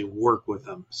you actually work with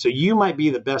them. So you might be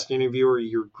the best interviewer,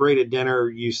 you're great at dinner,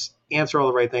 you answer all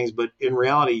the right things, but in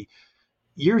reality,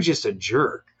 you're just a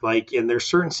jerk. Like, and there's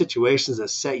certain situations that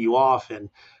set you off. And,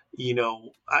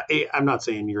 I'm not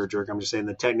saying you're a jerk. I'm just saying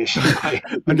the technician.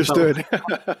 Understood.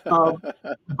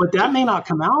 But that may not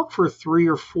come out for 3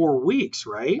 or 4 weeks,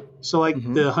 right? So like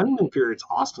the honeymoon period's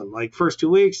awesome. Like first 2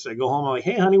 weeks, I go home, I'm like,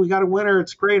 hey, honey, we got a winner.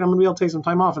 It's great. I'm going to be able to take some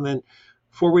time off. And then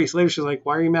 4 weeks later, she's like,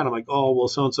 why are you mad? I'm like, oh, well,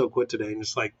 so-and-so quit today. And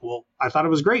it's like, well, I thought it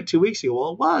was great 2 weeks ago.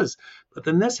 Well, it was. But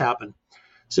then this happened.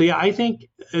 So yeah, I think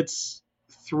it's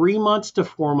 3 months to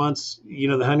 4 months,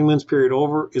 the honeymoon's period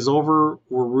is over.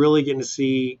 We're really getting to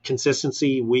see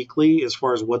consistency weekly as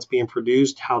far as what's being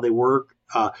produced, how they work.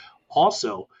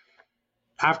 Also,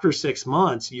 after 6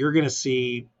 months, you're going to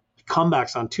see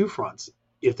comebacks on two fronts.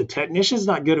 If the technician's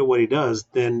not good at what he does,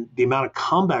 then the amount of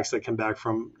comebacks that come back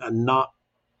from not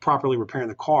properly repairing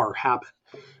the car happen.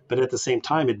 But at the same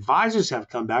time, advisors have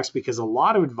comebacks because a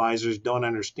lot of advisors don't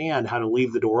understand how to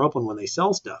leave the door open when they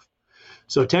sell stuff.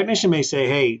 So a technician may say,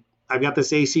 hey, I've got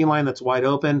this AC line that's wide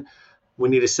open. We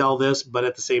need to sell this. But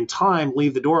at the same time,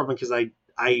 leave the door open because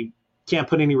I can't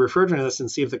put any refrigerant in this and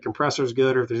see if the compressor is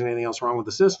good or if there's anything else wrong with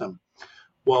the system.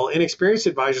 Well, inexperienced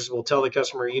advisors will tell the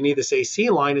customer, you need this AC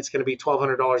line. It's going to be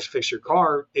 $1,200 to fix your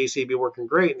car. AC be working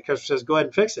great. And the customer says, go ahead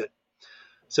and fix it.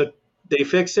 So they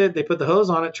fix it. They put the hose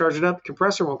on it, charge it up. The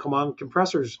compressor won't come on. The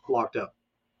compressor's locked up.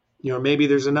 Maybe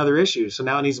there's another issue. So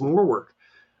now it needs more work.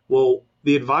 Well,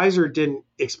 the advisor didn't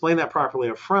explain that properly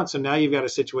up front. So now you've got a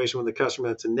situation with the customer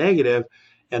that's a negative,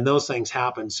 and those things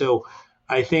happen. So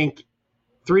I think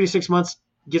 3 to 6 months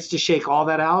gets to shake all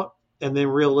that out. And then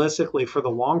realistically for the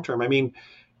long term, I mean,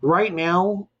 right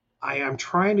now I am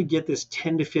trying to get this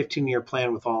 10 to 15 year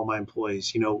plan with all my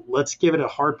employees. Let's give it a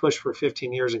hard push for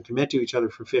 15 years and commit to each other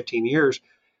for 15 years.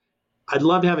 I'd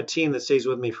love to have a team that stays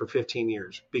with me for 15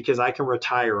 years because I can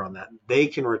retire on that. They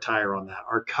can retire on that.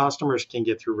 Our customers can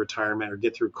get through retirement or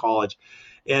get through college.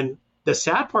 And the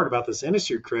sad part about this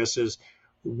industry, Chris, is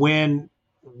when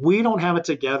we don't have it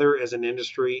together as an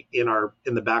industry in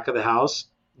the back of the house,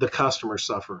 the customers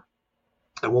suffer.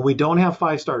 And when we don't have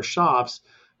 5-star shops,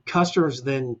 customers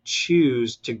then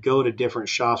choose to go to different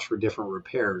shops for different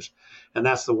repairs. And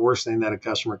that's the worst thing that a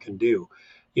customer can do.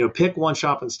 Pick one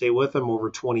shop and stay with them over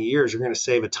 20 years. You're going to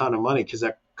save a ton of money because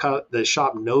the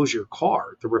shop knows your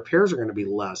car. The repairs are going to be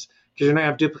less because you're going to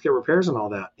have duplicate repairs and all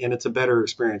that. And it's a better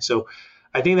experience. So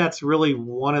I think that's really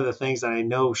one of the things that I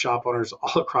know shop owners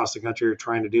all across the country are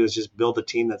trying to do is just build a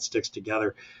team that sticks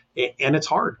together. And it's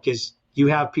hard because you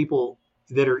have people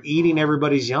that are eating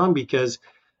everybody's young because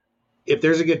if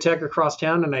there's a good tech across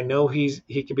town and I know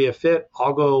he could be a fit,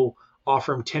 I'll go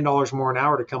offer him $10 more an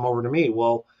hour to come over to me.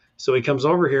 Well, so he comes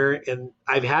over here and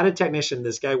I've had a technician.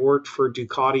 This guy worked for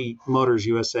Ducati Motors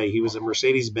USA. He was a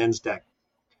Mercedes-Benz tech.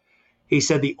 He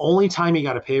said the only time he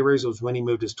got a pay raise was when he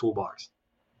moved his toolbox,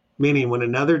 meaning when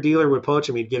another dealer would poach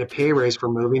him, he'd get a pay raise for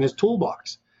moving his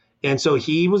toolbox. And so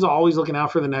he was always looking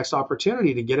out for the next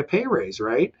opportunity to get a pay raise,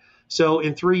 right? So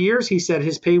in 3 years, he said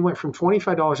his pay went from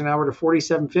 $25 an hour to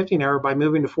 $47.50 an hour by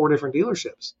moving to 4 different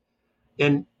dealerships.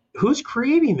 And who's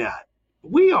creating that?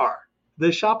 We are.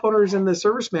 The shop owners and the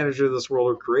service managers of this world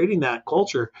are creating that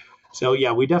culture. So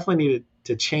yeah, we definitely need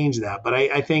to change that. But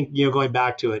I think, going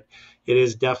back to it, it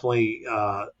is definitely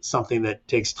something that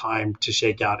takes time to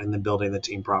shake out and then building the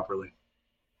team properly.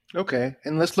 Okay.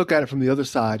 And let's look at it from the other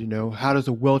side. How does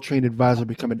a well-trained advisor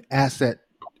become an asset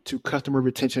to customer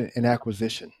retention and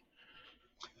acquisition?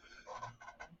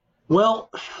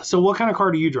 Well, so what kind of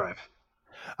car do you drive?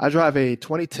 I drive a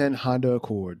 2010 Honda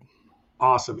Accord.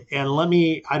 Awesome. And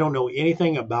I don't know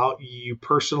anything about you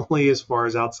personally as far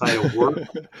as outside of work.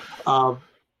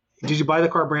 Did you buy the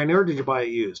car brand new or did you buy it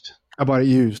used? I bought it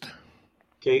used.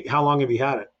 Okay. How long have you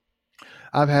had it?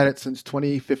 I've had it since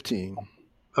 2015.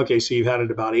 Okay. So you've had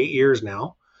it about 8 years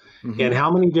now. Mm-hmm. And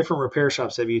how many different repair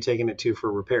shops have you taken it to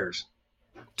for repairs?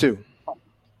 2.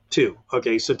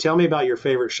 Okay. So tell me about your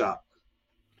favorite shop.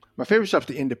 My favorite shop's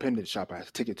the independent shop I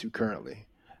take it to currently.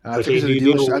 I Okay. took it to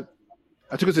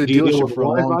the dealership for a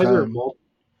long time.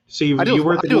 So you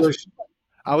were at the dealership?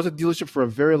 I was at the dealership for a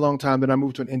very long time. Then I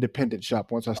moved to an independent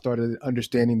shop once I started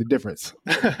understanding the difference.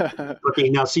 Okay.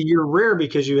 Now, see, you're rare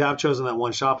because you have chosen that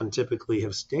one shop and typically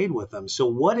have stayed with them. So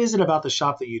what is it about the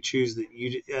shop that you choose that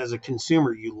you, as a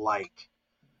consumer, you like?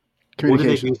 What do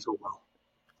they do so well?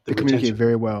 They communicate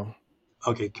very well.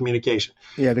 Okay, communication.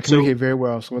 Yeah, they So communicate very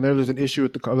well. So whenever there's an issue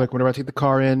with the car, like whenever I take the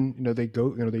car in, they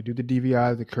go, they do the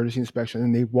DVI, the courtesy inspection,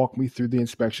 and they walk me through the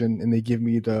inspection, and they give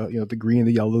me the, the green,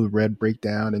 the yellow, the red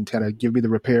breakdown, and kind of give me the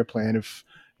repair plan. If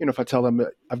I tell them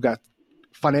that I've got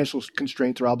financial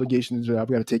constraints or obligations that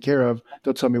I've got to take care of,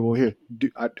 they'll tell me, well, here,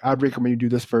 I'd recommend you do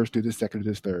this first, do this second, do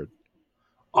this third.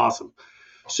 awesome.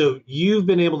 So you've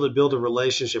been able to build a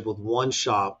relationship with one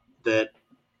shop that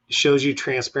shows you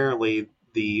transparently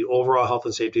the overall health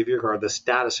and safety of your car, the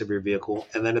status of your vehicle,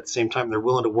 and then at the same time, they're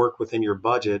willing to work within your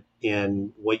budget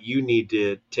and what you need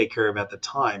to take care of at the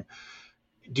time.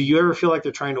 Do you ever feel like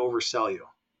they're trying to oversell you?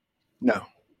 No,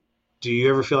 Do you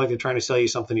ever feel like they're trying to sell you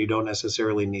something you don't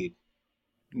necessarily need?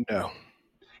 no.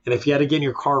 And if you had to get in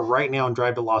your car right now and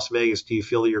drive to Las Vegas, do you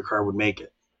feel that your car would make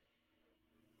it?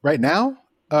 Right now,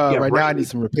 Yeah, right now I right. need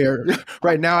some repair.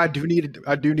 Right now I do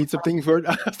need some things for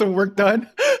some work done.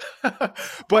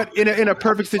 But in a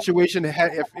perfect situation,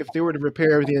 if they were to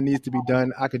repair everything that needs to be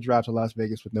done, I could drive to Las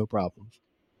Vegas with no problems.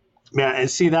 Man, and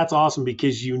see, that's awesome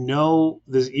because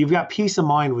this, you've got peace of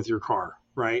mind with your car,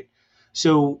 right?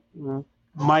 So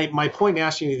my point in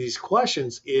asking you these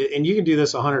questions, and you can do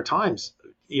this 100 times,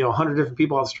 100 different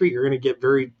people on the street, you're going to get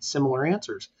very similar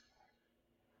answers.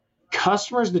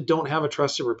 Customers that don't have a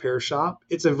trusted repair shop,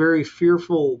 it's a very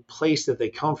fearful place that they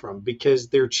come from because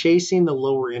they're chasing the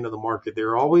lower end of the market.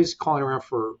 They're always calling around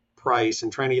for price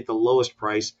and trying to get the lowest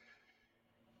price,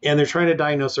 and they're trying to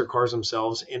diagnose their cars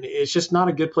themselves. And it's just not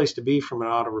a good place to be from an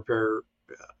auto repair,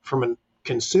 from a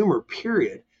consumer,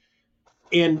 period.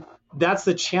 And that's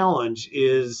the challenge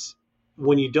is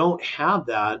when you don't have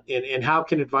that, and how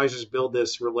can advisors build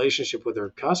this relationship with their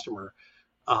customer?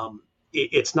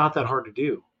 It's not that hard to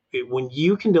do. When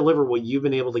you can deliver what you've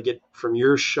been able to get from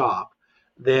your shop,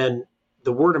 then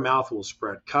the word of mouth will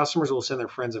spread. Customers will send their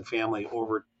friends and family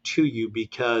over to you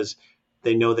because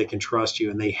they know they can trust you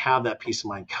and they have that peace of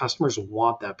mind. Customers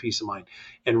want that peace of mind.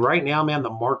 And right now, man, the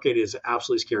market is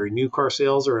absolutely scary. New car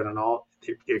sales are at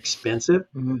they're expensive.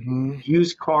 Mm-hmm.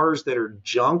 Used cars that are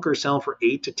junk are selling for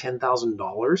 $8,000 to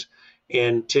 $10,000,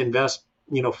 and to invest,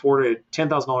 $4,000 to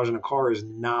 $10,000 in a car is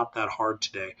not that hard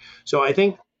today. So I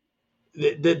think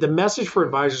the message for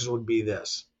advisors would be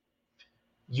this: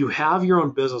 you have your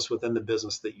own business within the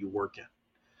business that you work in.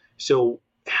 So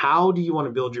how do you want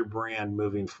to build your brand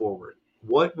moving forward?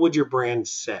 What would your brand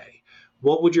say?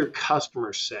 What would your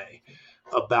customers say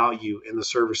about you and the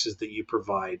services that you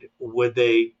provide? Would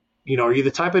they, are you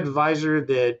the type of advisor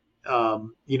that,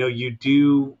 you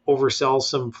do oversell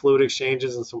some fluid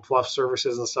exchanges and some fluff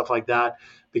services and stuff like that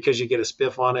because you get a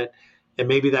spiff on it? And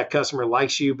maybe that customer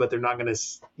likes you, but they're not going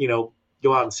to,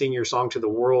 go out and sing your song to the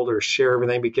world or share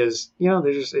everything because,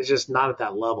 it's just not at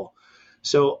that level.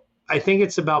 So I think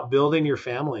it's about building your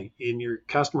family in your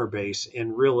customer base.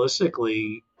 And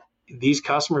realistically, these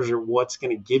customers are what's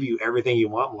going to give you everything you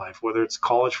want in life, whether it's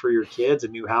college for your kids, a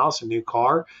new house, a new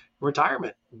car,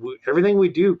 retirement. Everything we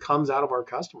do comes out of our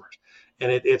customers,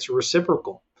 and it's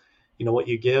reciprocal. What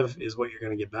you give is what you're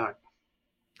going to get back.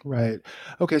 Right.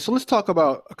 Okay, so let's talk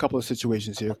about a couple of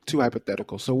situations here, two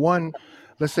hypotheticals. So one,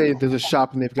 let's say there's a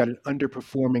shop and they've got an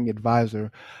underperforming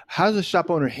advisor. How does a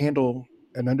shop owner handle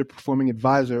an underperforming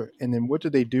advisor? And then what do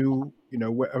they do?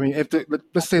 If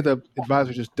let's say the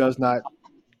advisor just does not,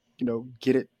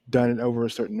 get it done in over a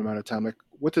certain amount of time, like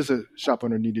what does a shop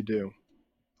owner need to do?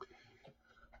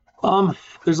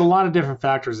 There's a lot of different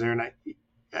factors there,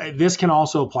 and this can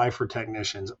also apply for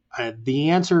technicians. The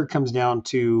answer comes down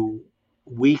to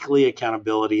weekly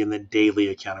accountability and then daily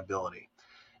accountability.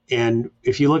 And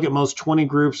if you look at most 20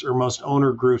 groups or most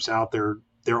owner groups out there,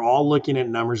 they're all looking at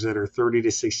numbers that are 30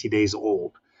 to 60 days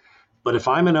old. But if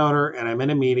I'm an owner and I'm in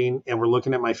a meeting and we're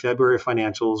looking at my February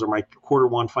financials or my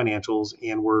Q1 financials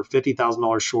and we're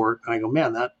 $50,000 short, and I go,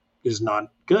 man, that is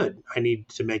not good. I need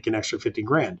to make an extra 50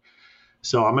 grand.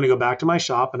 So I'm going to go back to my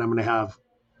shop and I'm going to have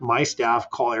my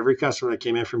staff call every customer that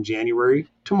came in from January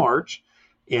to March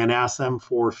and ask them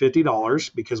for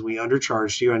 $50 because we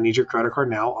undercharged you. I need your credit card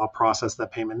now. I'll process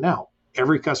that payment now.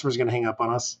 Every customer is going to hang up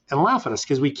on us and laugh at us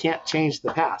because we can't change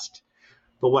the past.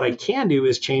 But what I can do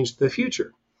is change the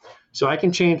future. So I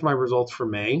can change my results for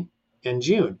May and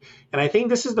June. And I think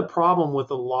this is the problem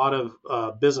with a lot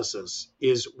of businesses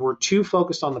is we're too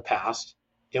focused on the past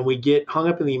and we get hung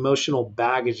up in the emotional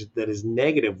baggage that is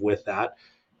negative with that.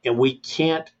 And we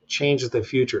can't change the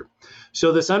future.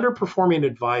 So this underperforming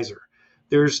advisor,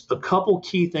 there's a couple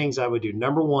key things I would do.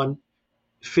 Number one,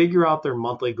 figure out their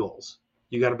monthly goals.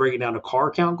 You got to break it down to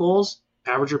car count goals,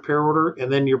 average repair order,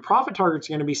 and then your profit target's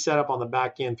going to be set up on the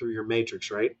back end through your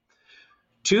matrix, right?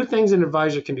 Two things an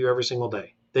advisor can do every single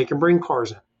day. They can bring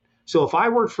cars in. So if I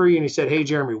worked for you and you said, hey,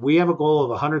 Jeremy, we have a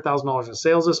goal of $100,000 in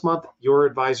sales this month, your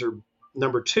advisor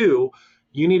number two,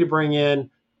 you need to bring in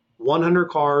 100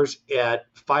 cars at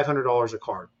 $500 a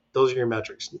car. Those are your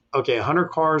metrics. Okay, 100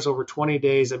 cars over 20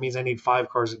 days, that means I need 5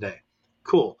 cars a day.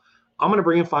 Cool. I'm going to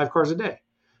bring in 5 cars a day.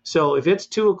 So if it's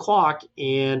 2:00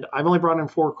 and I've only brought in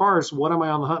 4 cars, what am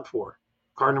I on the hunt for?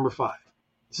 Car number 5.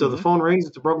 So the phone rings,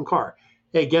 it's a broken car.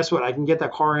 Hey, guess what? I can get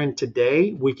that car in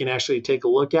today. We can actually take a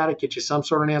look at it, get you some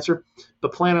sort of an answer,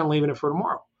 but plan on leaving it for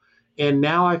tomorrow. And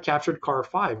now I've captured car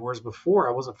 5, whereas before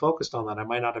I wasn't focused on that. I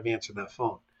might not have answered that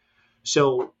phone.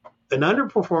 So an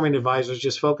underperforming advisor is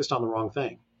just focused on the wrong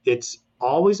thing. It's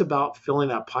always about filling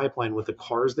that pipeline with the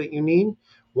cars that you need.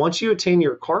 Once you attain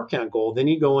your car count goal, then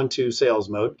you go into sales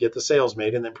mode, get the sales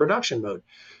made, and then production mode.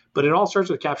 But it all starts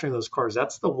with capturing those cars.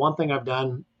 That's the one thing I've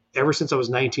done ever since I was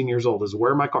 19 years old is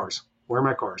where are my cars? Where are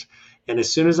my cars? And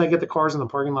as soon as I get the cars in the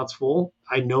parking lots full,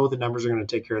 I know the numbers are going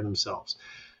to take care of themselves.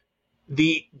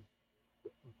 The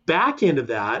back end of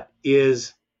that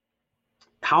is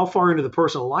how far into the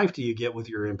personal life do you get with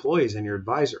your employees and your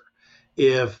advisor?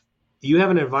 If you have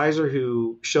an advisor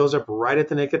who shows up right at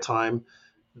the nick of time,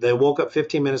 they woke up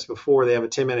 15 minutes before, they have a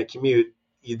 10-minute commute,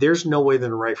 there's no way they're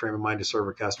in the right frame of mind to serve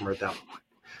a customer at that point.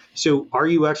 So are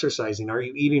you exercising? Are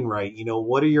you eating right?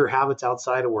 What are your habits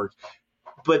outside of work?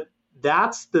 But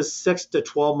that's the 6 to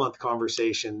 12 month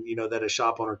conversation, that a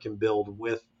shop owner can build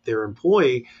with their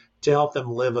employee to help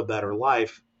them live a better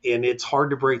life. And it's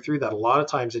hard to break through that. A lot of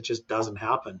times it just doesn't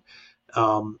happen.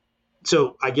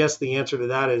 So I guess the answer to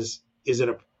that is it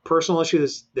a personal issue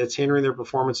that's hindering their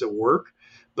performance at work?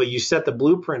 But you set the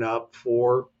blueprint up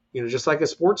for, just like a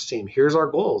sports team. Here's our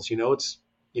goals.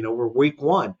 We're week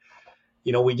 1.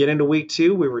 We get into week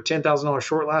 2, we were $10,000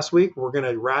 short last week. We're going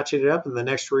to ratchet it up in the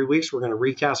next 3 weeks. We're going to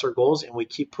recast our goals and we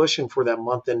keep pushing for that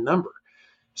month end number.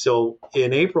 So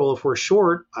in April, if we're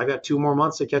short, I've got 2 more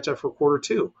months to catch up for quarter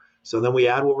 2. So then we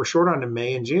add what we're short on in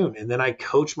May and June. And then I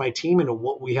coach my team into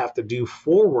what we have to do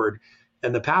forward.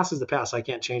 And the past is the past. I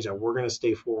can't change that. We're going to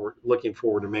stay forward, looking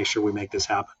forward to make sure we make this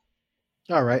happen.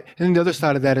 All right. And then the other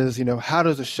side of that is, how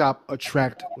does a shop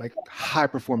attract like high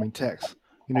performing techs?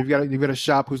 You've got a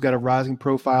shop who's got a rising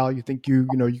profile. You think you're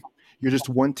just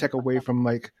one tech away from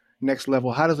like next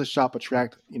level. How does a shop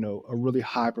attract, a really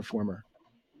high performer?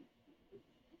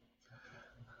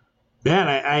 Man,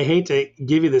 I hate to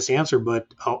give you this answer, but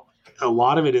a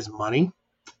lot of it is money.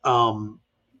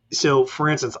 So for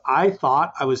instance, I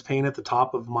thought I was paying at the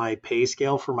top of my pay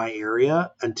scale for my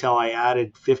area until I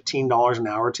added $15 an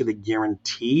hour to the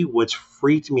guarantee, which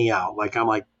freaked me out.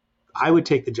 I would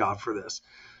take the job for this.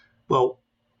 Well,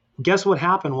 guess what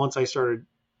happened once I started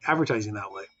advertising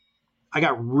that way? I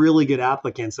got really good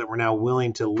applicants that were now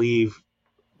willing to leave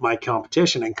my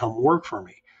competition and come work for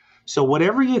me. So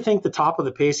whatever you think the top of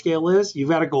the pay scale is, you've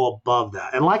got to go above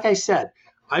that. And like I said,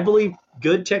 I believe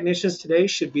good technicians today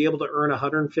should be able to earn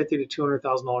 $150,000 to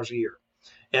 $200,000 a year.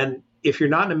 And if you're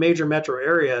not in a major metro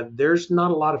area, there's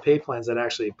not a lot of pay plans that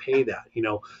actually pay that.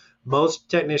 Most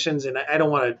technicians, and I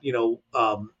don't want to,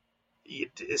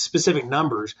 specific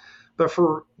numbers, but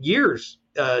for years,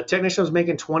 technician was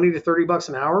making $20 to $30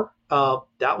 an hour.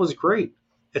 That was great.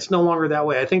 It's no longer that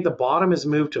way. I think the bottom has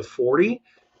moved to 40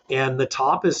 and the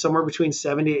top is somewhere between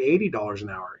 $70 to $80 an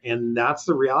hour. And that's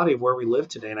the reality of where we live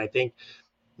today. And I think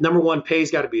number one, pay's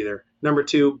got to be there. Number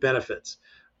 2, benefits.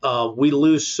 We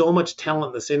lose so much talent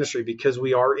in this industry because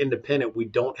we are independent. We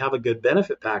don't have a good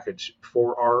benefit package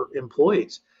for our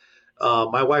employees.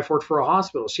 My wife worked for a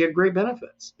hospital. She had great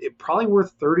benefits. It probably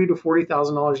worth $30,000 to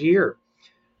 $40,000 a year.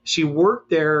 She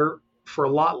worked there for a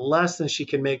lot less than she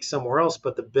can make somewhere else,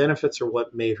 but the benefits are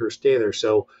what made her stay there.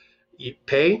 So you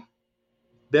pay,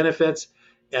 benefits,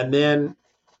 and then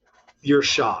your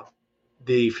shop,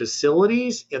 the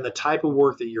facilities, and the type of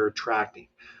work that you're attracting.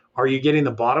 Are you getting the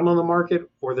bottom of the market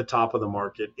or the top of the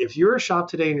market? If you're a shop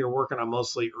today and you're working on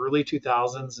mostly early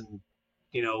 2000s and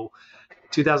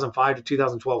 2005 to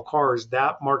 2012 cars,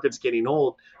 that market's getting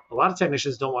old. A lot of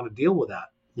technicians don't want to deal with that.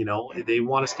 They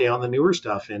want to stay on the newer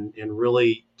stuff and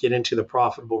really get into the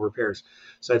profitable repairs.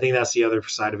 So I think that's the other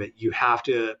side of it. You have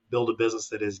to build a business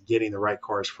that is getting the right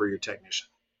cars for your technician.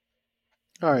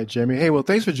 All right, Jeremy. Hey, well,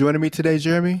 thanks for joining me today,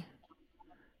 Jeremy.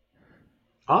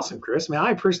 Awesome, Chris. Man,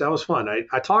 I appreciate that. Was fun.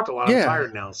 I talked a lot. I'm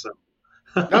tired now. So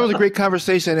that was a great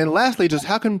conversation. And lastly, just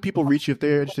how can people reach you if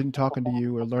they're interested in talking to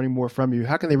you or learning more from you?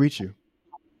 How can they reach you?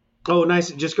 Oh, nice.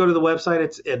 Just go to the website.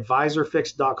 It's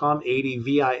advisorfix.com,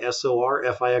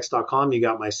 advisorfix.com. You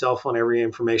got my cell phone, every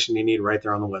information you need right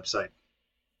there on the website.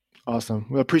 Awesome.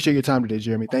 Well, appreciate your time today,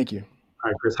 Jeremy. Thank you.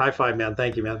 All right, Chris. High five, man.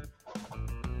 Thank you, man.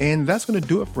 And that's going to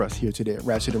do it for us here today at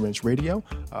Ratchet and Wrench Radio.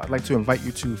 I'd like to invite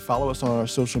you to follow us on our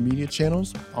social media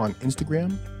channels on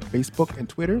Instagram, Facebook, and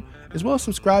Twitter, as well as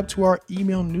subscribe to our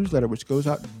email newsletter, which goes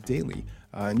out daily.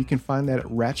 And you can find that at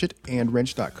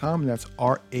ratchetandwrench.com. And that's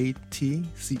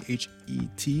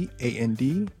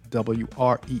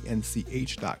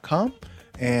ratchetandwrench.com.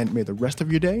 And may the rest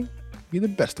of your day be the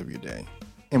best of your day.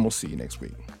 And we'll see you next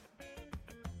week.